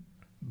food,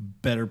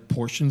 better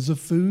portions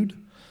of food.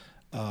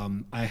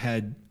 I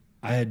had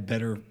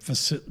better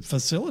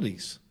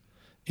facilities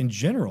in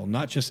general,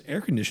 not just air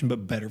conditioning,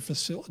 but better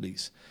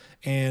facilities.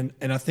 And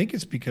I think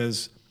it's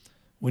because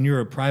when you're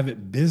a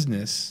private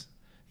business,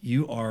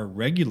 you are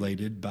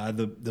regulated by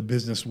the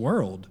business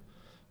world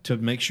to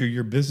make sure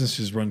your business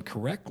is run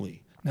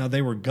correctly. Now,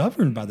 they were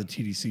governed by the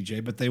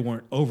TDCJ, but they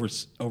weren't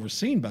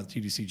overseen by the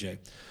TDCJ.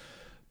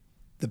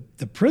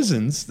 The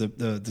prisons,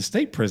 the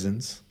state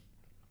prisons,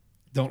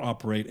 don't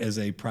operate as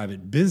a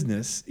private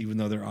business, even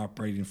though they're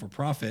operating for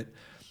profit,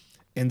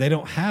 and they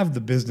don't have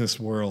the business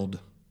world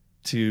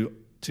to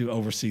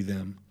oversee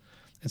them.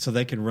 And so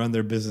they can run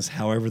their business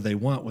however they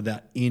want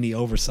without any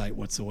oversight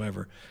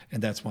whatsoever.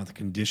 And that's why the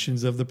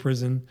conditions of the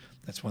prison,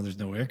 that's why there's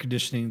no air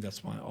conditioning,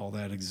 that's why all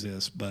that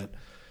exists. But,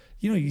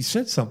 you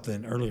said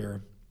something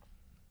earlier,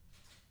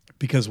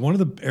 because one of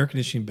the air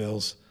conditioning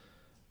bills,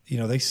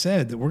 they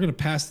said that we're going to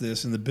pass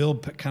this, and the bill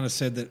kind of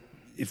said that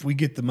if we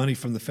get the money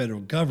from the federal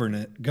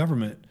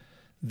government,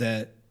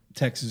 that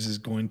Texas is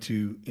going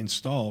to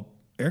install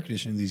air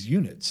conditioning in these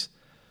units.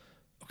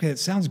 Okay, it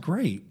sounds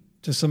great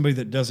to somebody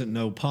that doesn't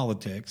know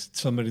politics,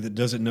 somebody that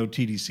doesn't know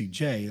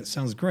TDCJ. It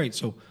sounds great.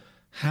 So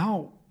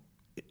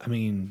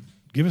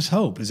give us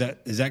hope. Is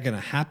that going to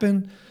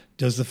happen?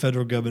 Does the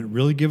federal government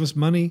really give us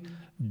money?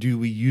 Do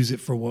we use it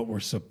for what we're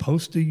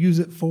supposed to use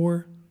it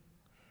for?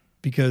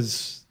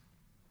 Because,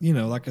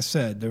 like I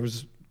said,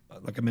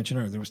 like I mentioned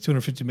earlier, there was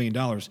 $250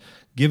 million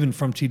given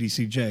from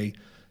TDCJ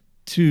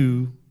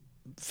to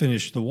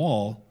finish the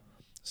wall.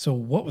 So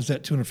what was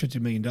that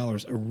 $250 million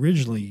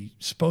originally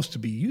supposed to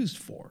be used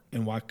for,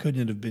 and why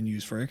couldn't it have been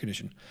used for air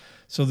conditioning?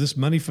 So this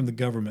money from the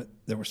government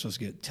that we're supposed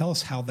to get, tell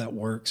us how that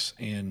works,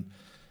 and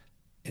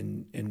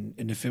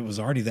if it was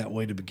already that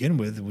way to begin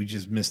with, we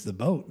just missed the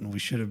boat, and we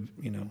should have,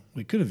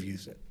 we could have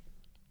used it.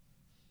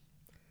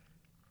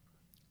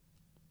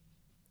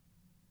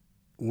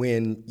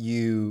 When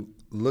you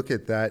look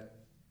at that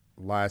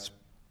last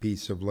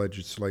piece of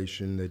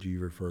legislation that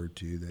you referred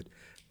to that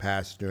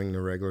passed during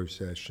the regular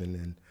session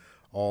and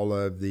all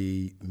of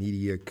the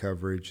media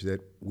coverage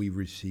that we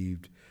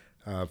received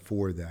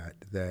for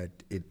that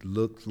it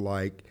looked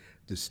like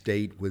the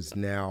state was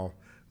now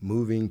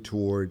moving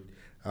toward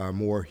a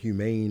more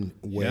humane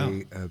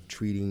way of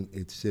treating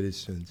its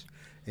citizens.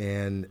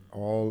 And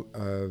all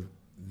of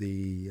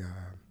the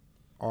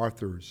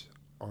authors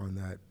on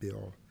that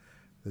bill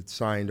that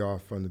signed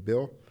off on the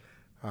bill,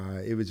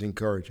 it was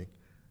encouraging.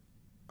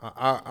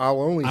 I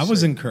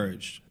was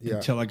encouraged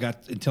until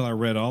I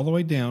read all the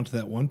way down to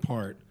that one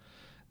part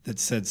that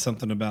said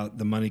something about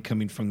the money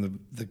coming from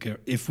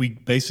if we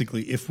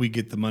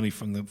get the money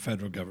from the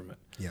federal government.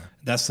 Yeah,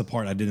 that's the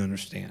part I didn't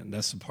understand.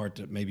 That's the part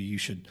that maybe you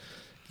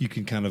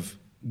can kind of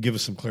give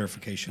us some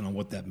clarification on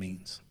what that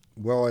means.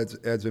 Well,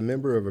 as a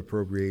member of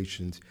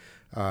appropriations,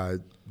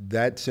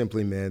 that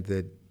simply meant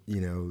that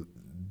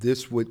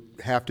this would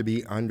have to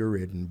be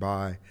underwritten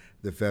by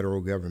the federal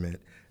government,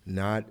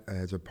 not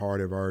as a part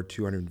of our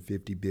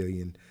 $250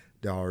 billion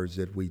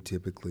that we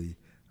typically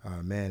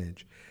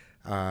manage.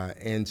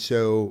 And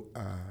so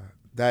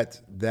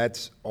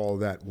that's all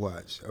that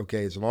was.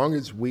 Okay, as long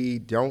as we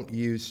don't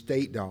use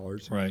state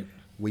dollars, right,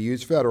 we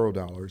use federal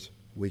dollars,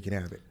 we can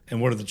have it. And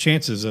what are the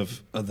chances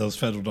of those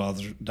federal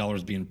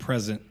dollars being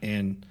present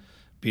and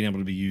being able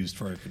to be used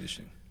for air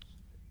conditioning?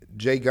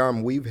 Jay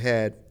Gum, we've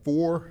had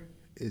 4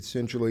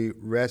 essentially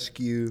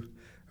rescue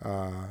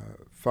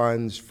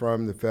funds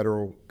from the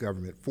federal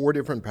government, 4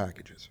 different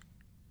packages.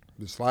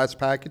 This last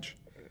package,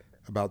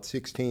 about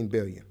 $16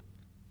 billion.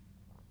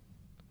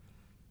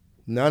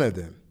 None of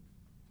them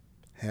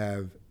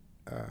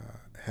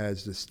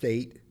has the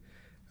state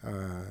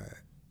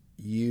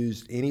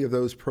used any of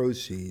those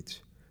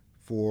proceeds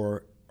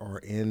for or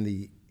in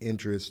the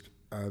interest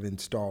of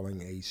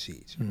installing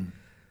ACs.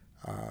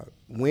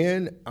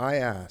 When I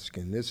ask,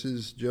 and this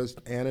is just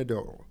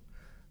anecdotal,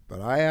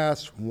 but I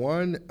asked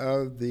one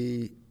of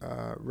the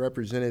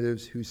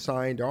representatives who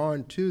signed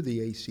on to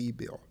the AC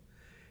bill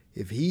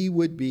if he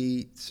would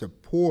be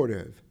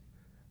supportive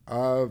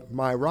of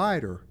my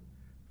rider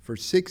for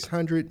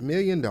 $600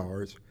 million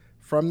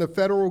from the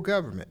federal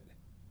government.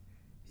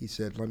 He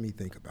said, let me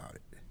think about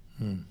it.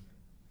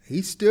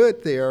 He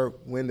stood there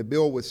when the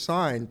bill was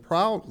signed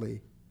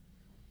proudly,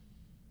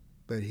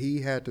 but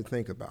he had to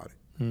think about it.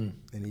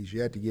 And he's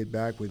yet to get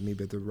back with me,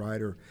 but the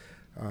rider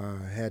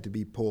had to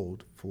be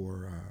pulled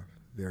for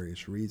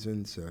various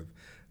reasons of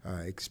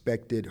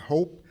expected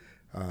hope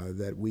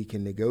that we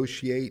can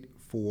negotiate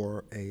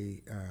for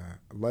a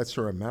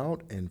lesser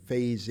amount and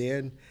phase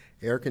in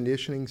air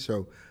conditioning.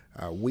 So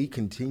we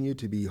continue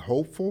to be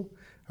hopeful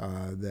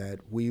that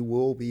we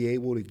will be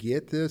able to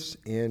get this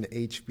in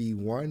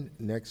HB1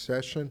 next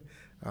session,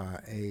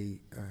 a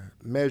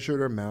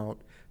measured amount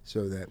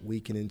so that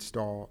we can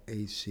install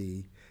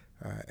AC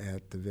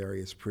at the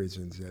various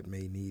prisons that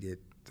may need it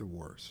the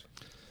worst.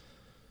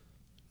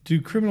 Do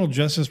criminal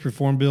justice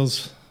reform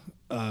bills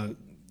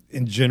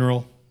in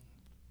general,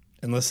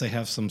 unless they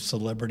have some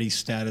celebrity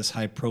status,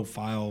 high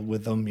profile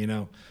with them,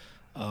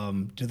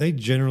 do they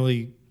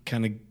generally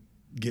kind of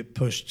get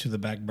pushed to the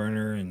back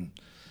burner and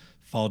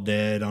fall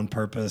dead on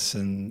purpose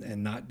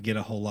and not get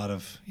a whole lot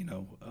of,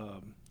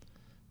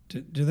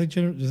 does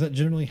that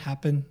generally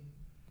happen?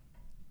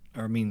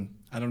 Or, I mean,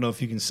 I don't know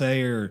if you can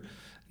say or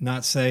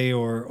not say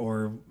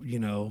or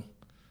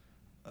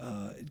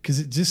because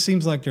it just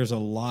seems like there's a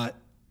lot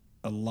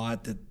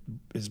that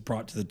is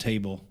brought to the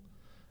table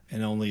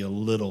and only a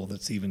little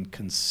that's even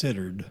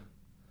considered,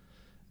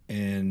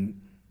 and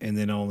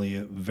then only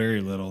a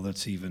very little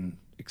that's even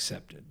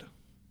accepted.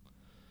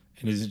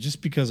 And is it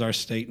just because our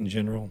state in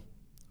general,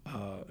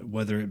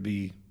 whether it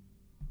be,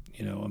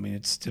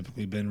 it's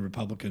typically been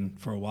Republican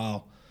for a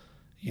while,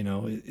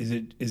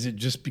 is it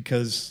just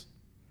because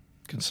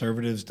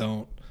conservatives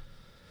don't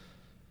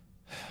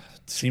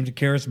seem to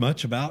care as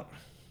much about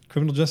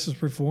criminal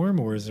justice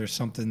reform, or is there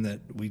something that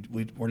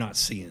we're not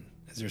seeing?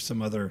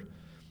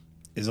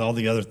 Is all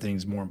the other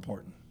things more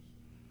important?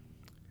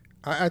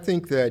 I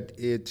think that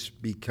it's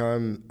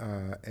become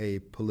a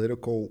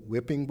political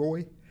whipping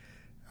boy,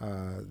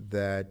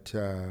 that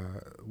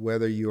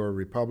whether you're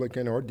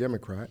Republican or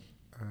Democrat,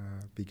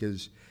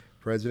 because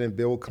President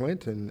Bill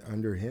Clinton,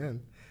 under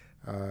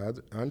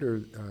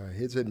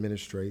his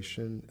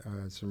administration,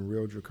 some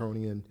real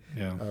draconian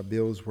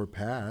bills were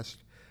passed,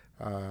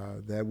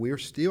 that we're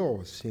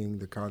still seeing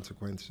the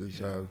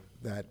consequences of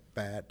that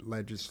bad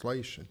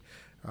legislation,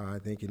 I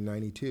think in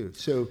 92.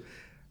 So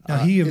now,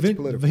 he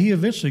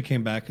eventually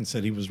came back and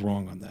said he was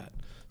wrong on that.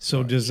 So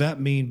right. Does that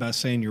mean, by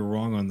saying you're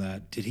wrong on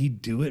that, did he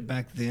do it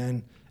back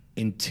then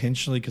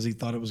intentionally because he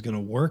thought it was going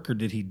to work, or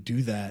did he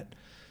do that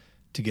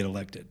to get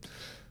elected?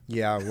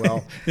 Yeah,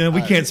 well,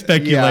 we can't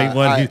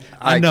speculate.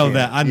 I know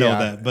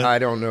that, but I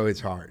don't know his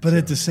heart. But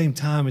at the same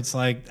time, it's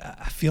like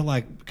I feel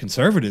like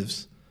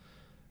conservatives,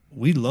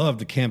 we love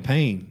to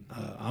campaign.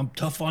 I'm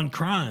tough on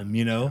crime,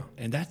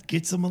 and that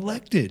gets them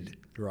elected.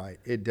 Right,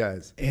 it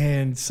does.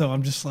 And so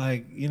I'm just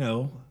like,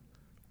 if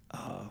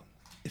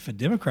a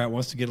Democrat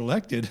wants to get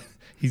elected,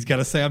 he's got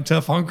to say I'm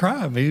tough on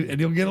crime, and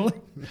he'll get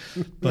elected.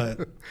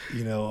 But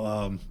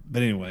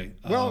but anyway.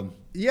 Well,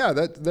 yeah,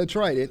 that's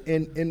right.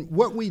 And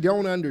what we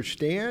don't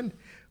understand,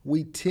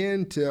 we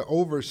tend to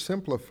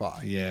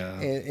oversimplify. Yeah.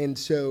 And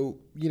so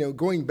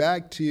going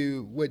back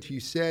to what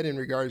you said in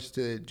regards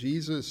to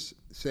Jesus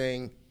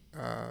saying,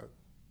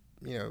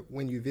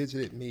 when you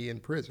visited me in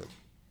prison.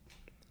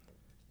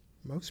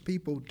 Most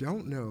people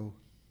don't know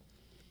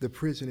the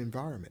prison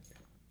environment.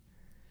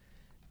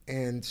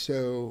 And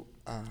so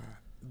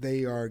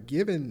they are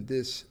given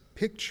this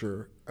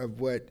picture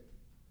of what,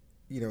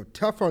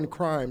 tough on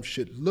crime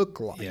should look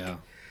like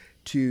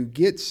to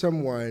get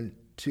someone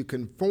to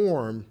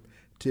conform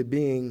to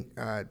being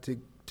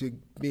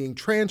being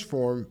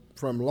transformed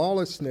from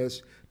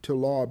lawlessness to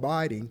law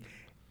abiding.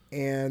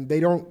 And they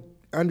don't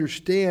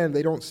understand,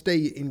 they don't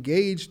stay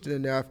engaged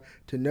enough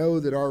to know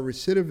that our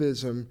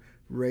recidivism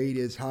rate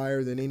is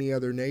higher than any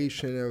other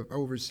nation of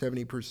over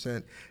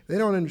 70%. They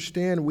don't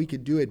understand we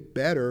could do it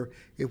better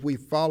if we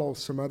follow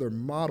some other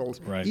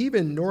models. Right.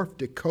 Even North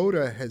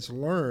Dakota has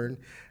learned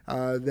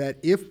that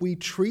if we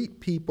treat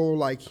people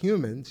like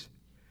humans,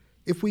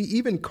 if we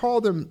even call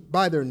them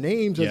by their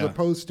names as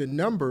opposed to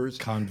numbers,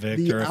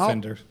 convict or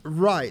offender.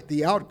 Right.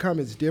 The outcome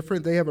is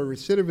different. They have a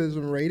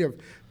recidivism rate of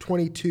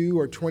 22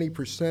 or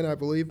 20%, I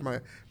believe my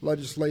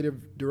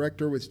legislative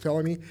director was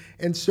telling me.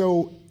 And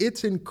so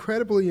it's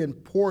incredibly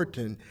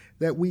important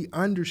that we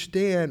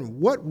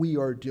understand what we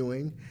are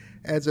doing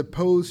as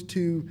opposed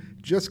to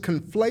just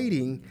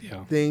conflating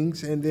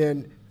things and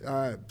then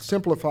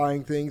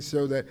simplifying things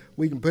so that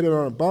we can put it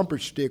on a bumper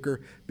sticker,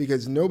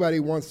 because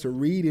nobody wants to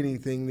read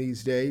anything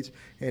these days,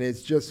 and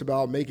it's just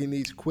about making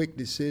these quick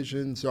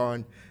decisions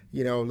on,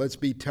 let's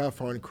be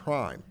tough on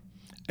crime.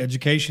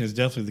 Education is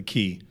definitely the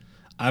key.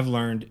 I've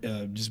learned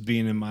just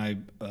being in my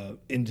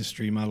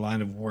industry, my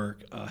line of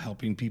work,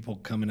 helping people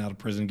coming out of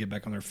prison get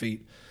back on their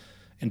feet,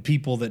 and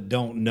people that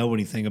don't know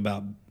anything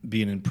about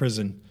being in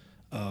prison,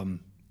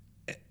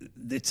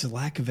 it's a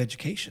lack of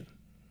education.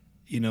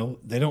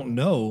 They don't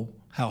know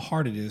how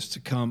hard it is to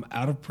come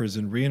out of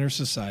prison, re-enter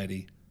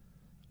society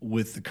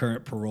with the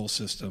current parole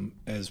system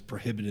as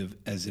prohibitive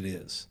as it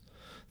is.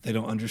 They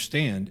don't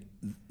understand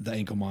the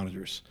ankle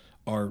monitors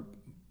are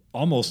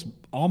almost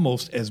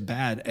as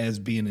bad as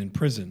being in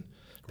prison.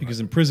 Because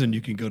in prison,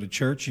 you can go to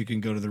church, you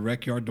can go to the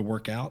rec yard to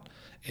work out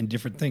and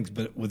different things.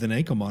 But with an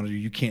ankle monitor,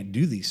 you can't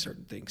do these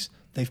certain things.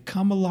 They've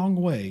come a long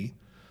way.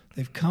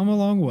 They've come a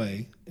long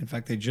way. In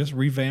fact, they just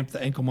revamped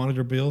the ankle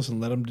monitor bills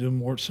and let them do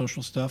more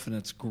social stuff, and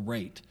it's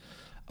great.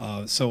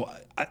 So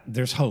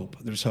there's hope.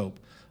 There's hope.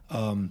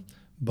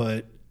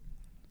 But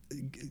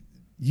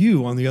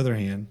you, on the other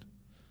hand,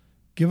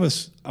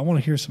 I want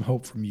to hear some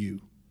hope from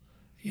you.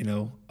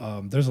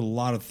 There's a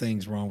lot of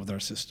things wrong with our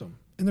system,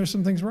 and there's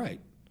some things right.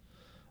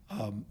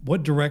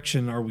 What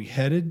direction are we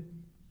headed?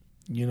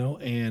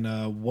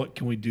 And what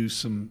can we do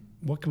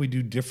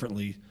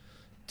differently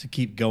to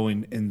keep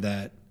going in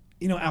that,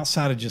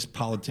 outside of just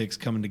politics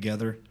coming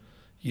together?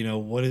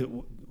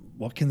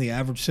 What can the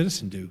average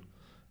citizen do,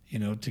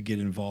 to get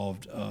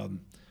involved?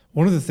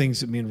 One of the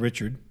things that me and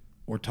Richard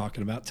were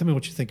talking about, tell me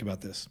what you think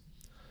about this.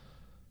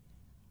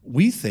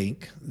 We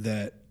think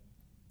that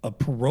a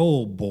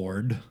parole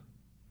board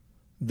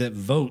that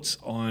votes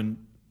on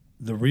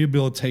the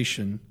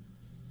rehabilitation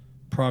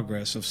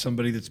progress of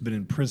somebody that's been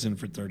in prison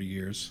for 30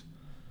 years,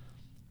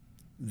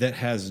 that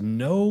has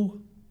no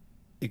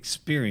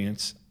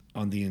experience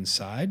on the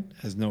inside,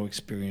 has no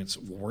experience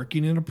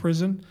working in a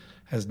prison,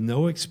 has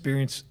no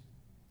experience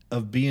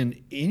of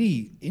being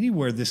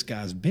anywhere this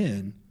guy's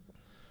been,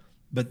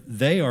 but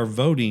they are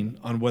voting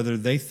on whether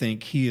they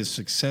think he has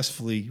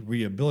successfully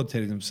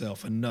rehabilitated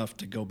himself enough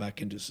to go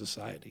back into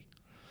society.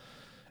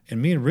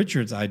 And me and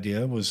Richard's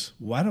idea was,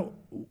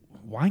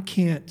 why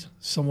can't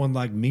someone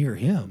like me or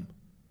him,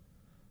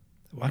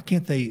 why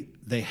can't they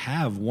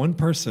have one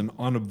person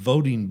on a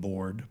voting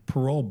board,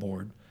 parole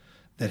board,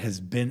 that has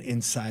been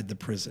inside the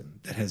prison,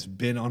 that has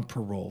been on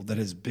parole, that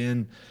has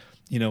been,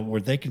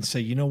 where they can say,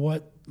 you know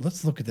what,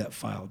 let's look at that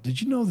file.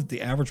 Did you know that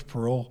the average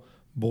parole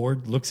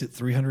board looks at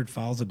 300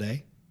 files a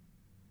day?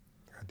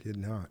 I did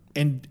not.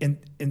 And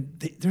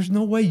there's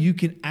no way you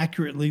can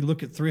accurately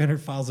look at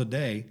 300 files a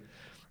day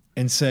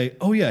and say,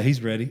 oh yeah,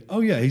 he's ready. Oh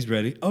yeah, he's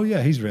ready. Oh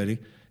yeah, he's ready.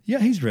 Yeah,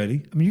 he's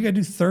ready. I mean, you got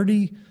to do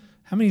 30.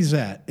 How many is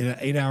that in an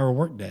 8-hour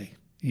workday?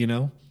 You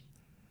don't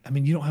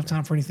have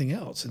time for anything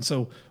else. And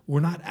so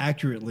we're not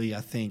accurately,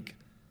 I think,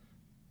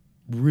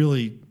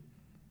 really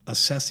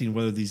assessing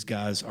whether these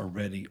guys are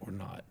ready or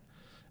not.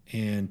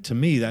 And to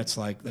me, that's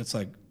like,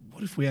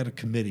 what if we had a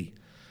committee,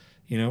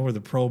 where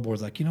the parole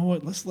board's like, you know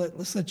what, let's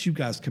let you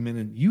guys come in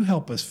and you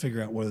help us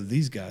figure out whether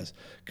these guys,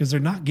 because they're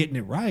not getting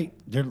it right.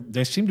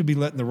 They seem to be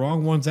letting the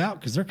wrong ones out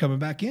because they're coming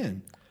back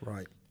in.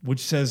 Right. Which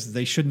says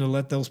they shouldn't have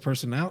let those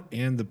person out,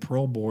 and the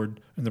parole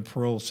board and the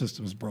parole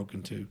system is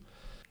broken too.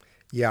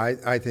 Yeah,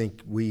 I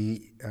think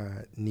we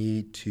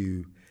need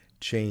to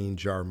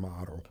change our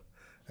model.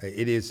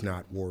 It is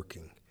not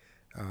working.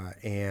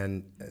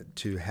 And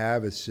to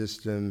have a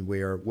system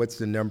where, what's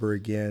the number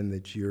again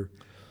that you're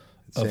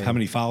saying? Of how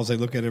many files they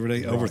look at every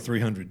day? Right. Over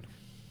 300.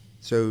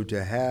 So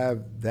to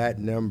have that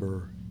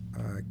number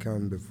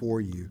come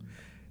before you,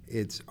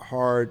 it's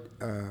hard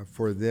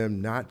for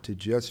them not to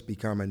just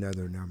become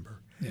another number.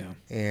 Yeah.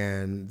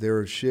 And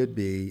there should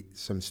be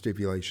some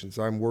stipulations.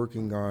 I'm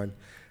working on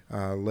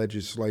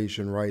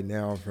legislation right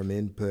now from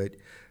input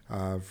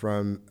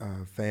from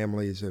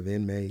families of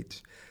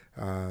inmates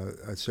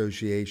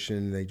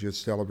association. They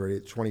just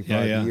celebrated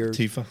 25 years.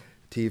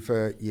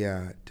 TIFA,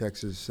 yeah,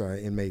 Texas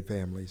Inmate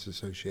Families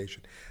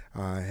Association.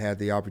 Had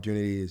the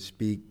opportunity to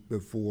speak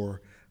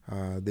before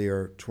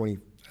their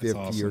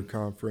 25th year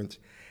conference.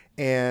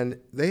 And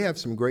they have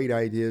some great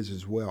ideas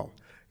as well.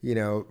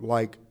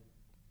 Like,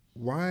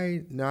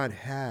 why not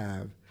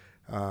have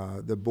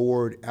the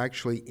board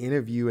actually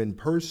interview in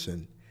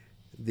person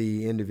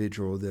the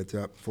individual that's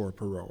up for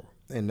parole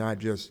and not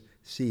just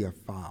see a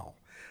file?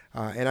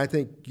 And I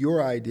think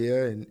your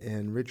idea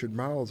and Richard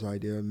Miles'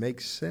 idea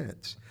makes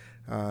sense,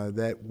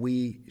 that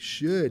we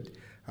should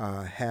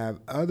have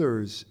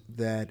others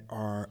that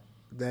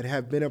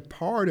have been a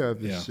part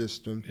of the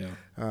system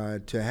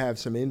to have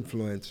some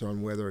influence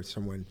on whether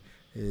someone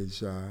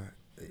is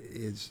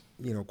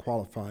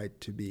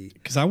qualified to be.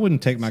 Because I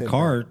wouldn't take my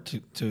car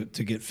to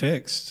get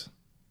fixed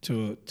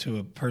to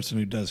a person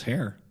who does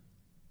hair.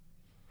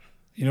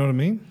 You know what I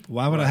mean?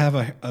 Why would I have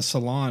a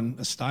salon,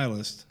 a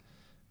stylist,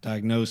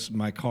 diagnose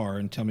my car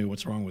and tell me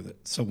what's wrong with it?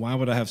 So why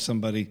would I have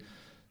somebody,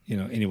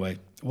 anyway.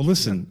 Well,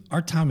 listen,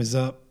 our time is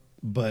up,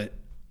 but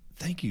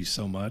thank you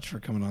so much for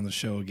coming on the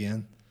show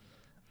again.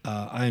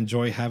 I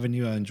enjoy having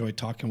you. I enjoy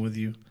talking with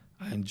you.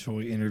 I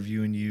enjoy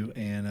interviewing you,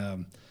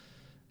 and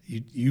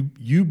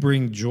you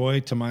bring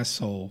joy to my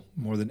soul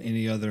more than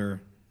any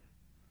other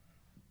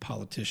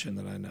politician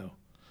that I know.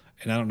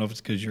 And I don't know if it's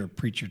because you're a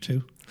preacher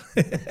too.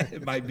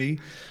 It might be,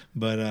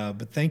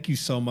 but thank you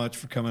so much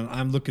for coming.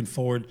 I'm looking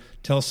forward.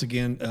 Tell us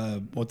again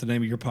what the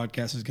name of your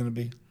podcast is going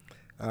to be.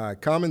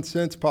 Common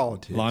Sense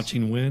Politics.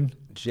 Launching when?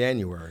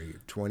 January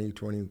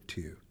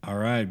 2022. All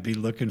right, be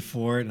looking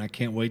for it, and I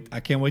can't wait. I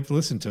can't wait to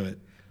listen to it.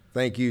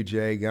 Thank you,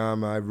 Jay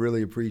Gum. I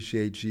really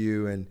appreciate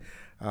you, and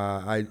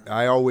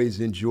I always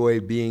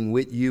enjoy being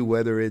with you,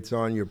 whether it's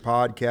on your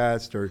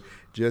podcast or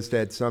just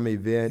at some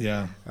event.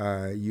 Yeah.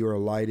 You're a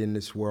light in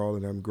this world,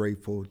 and I'm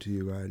grateful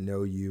to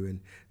know you, and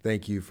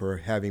thank you for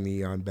having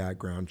me on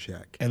Background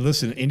Check. And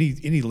listen,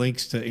 any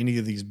links to any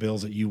of these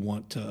bills that you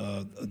want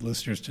to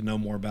listeners to know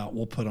more about,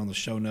 we'll put on the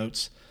show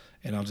notes.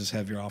 and I'll just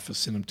have your office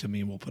send them to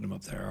me, and we'll put them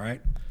up there. All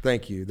right.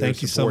 Thank you. Their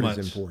Thank you so much. Support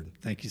is important.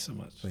 Thank you so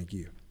much. Thank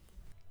you.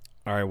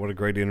 All right, what a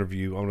great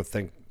interview. I want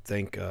to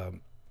thank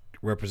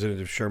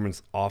Representative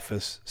Sherman's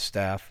office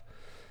staff.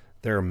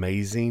 They're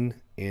amazing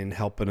in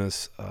helping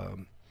us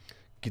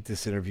get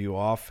this interview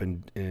off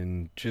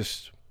and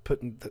just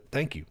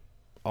thank you,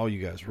 all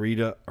you guys,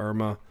 Rita,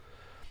 Irma,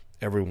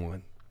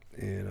 everyone.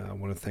 And I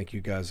want to thank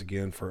you guys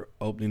again for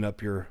opening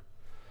up your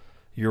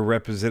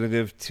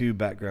representative to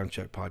Background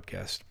Check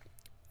Podcast.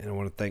 And I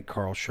want to thank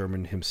Carl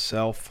Sherman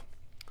himself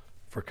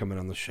for coming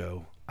on the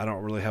show. I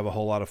don't really have a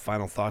whole lot of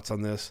final thoughts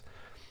on this.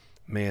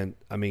 Man,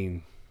 I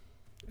mean,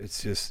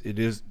 it's just, it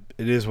is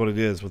what it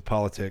is with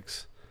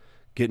politics.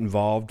 Get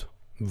involved,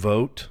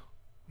 vote.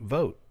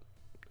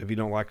 If you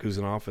don't like who's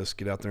in office,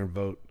 get out there and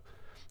vote.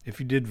 If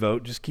you did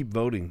vote, just keep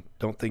voting.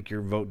 Don't think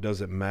your vote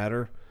doesn't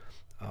matter,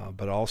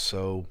 but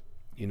also,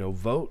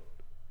 vote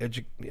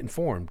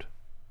informed.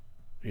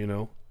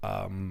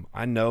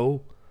 I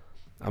know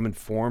I'm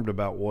informed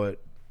about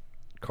what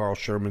Carl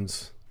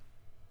Sherman's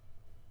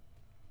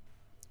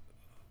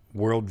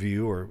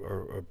worldview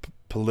or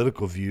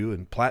political view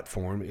and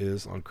platform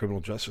is on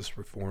criminal justice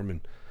reform,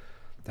 and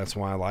that's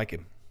why I like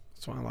him.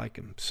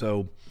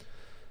 So,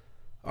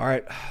 all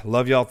right,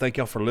 love y'all. Thank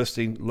y'all for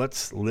listening.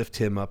 Let's lift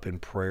him up in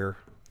prayer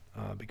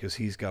because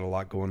he's got a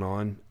lot going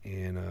on,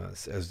 and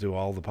as do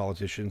all the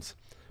politicians.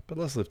 But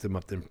let's lift him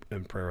up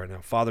in prayer right now.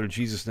 Father, in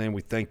Jesus' name,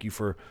 we thank you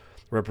for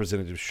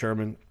Representative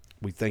Sherman.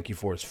 We thank you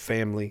for his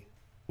family.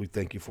 We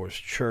thank you for his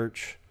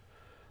church.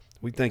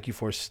 We thank you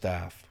for his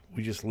staff.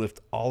 We just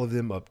lift all of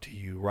them up to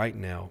you right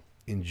now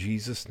in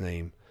Jesus'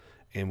 name.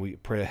 And we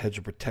pray a hedge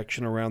of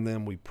protection around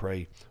them. We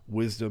pray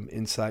wisdom,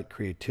 insight,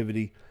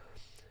 creativity.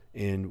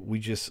 And we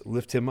just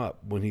lift him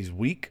up. When he's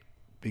weak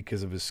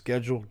because of his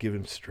schedule, give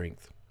him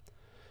strength.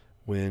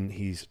 When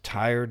he's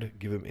tired,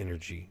 give him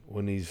energy.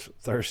 When he's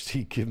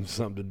thirsty, give him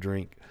something to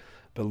drink.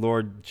 But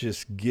Lord,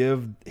 just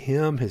give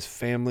him, his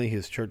family,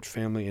 his church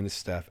family, and his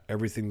staff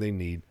everything they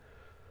need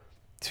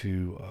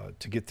to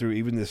get through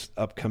even this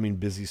upcoming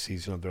busy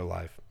season of their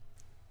life.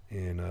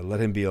 And let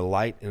him be a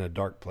light in a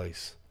dark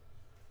place.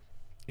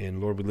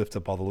 And Lord, we lift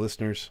up all the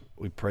listeners.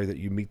 We pray that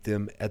you meet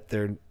them at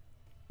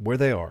where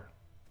they are.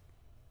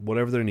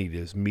 Whatever their need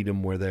is, meet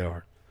them where they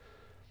are.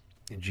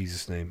 In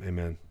Jesus' name,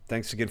 amen.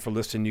 Thanks again for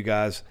listening, you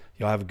guys.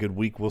 Y'all have a good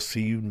week. We'll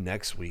see you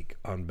next week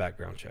on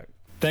Background Check.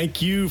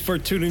 Thank you for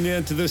tuning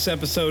in to this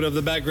episode of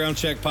the Background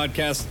Check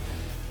Podcast,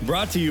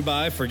 brought to you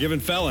by Forgiven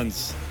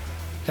Felons,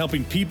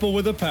 helping people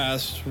with a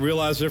past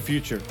realize their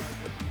future.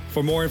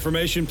 For more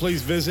information,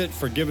 please visit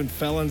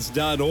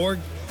forgivenfelons.org.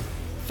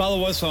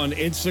 Follow us on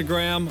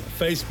Instagram,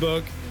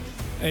 Facebook,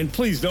 and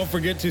please don't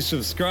forget to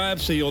subscribe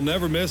so you'll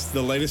never miss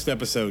the latest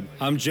episode.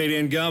 I'm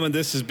Jaden Gum, and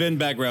this has been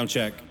Background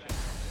Check.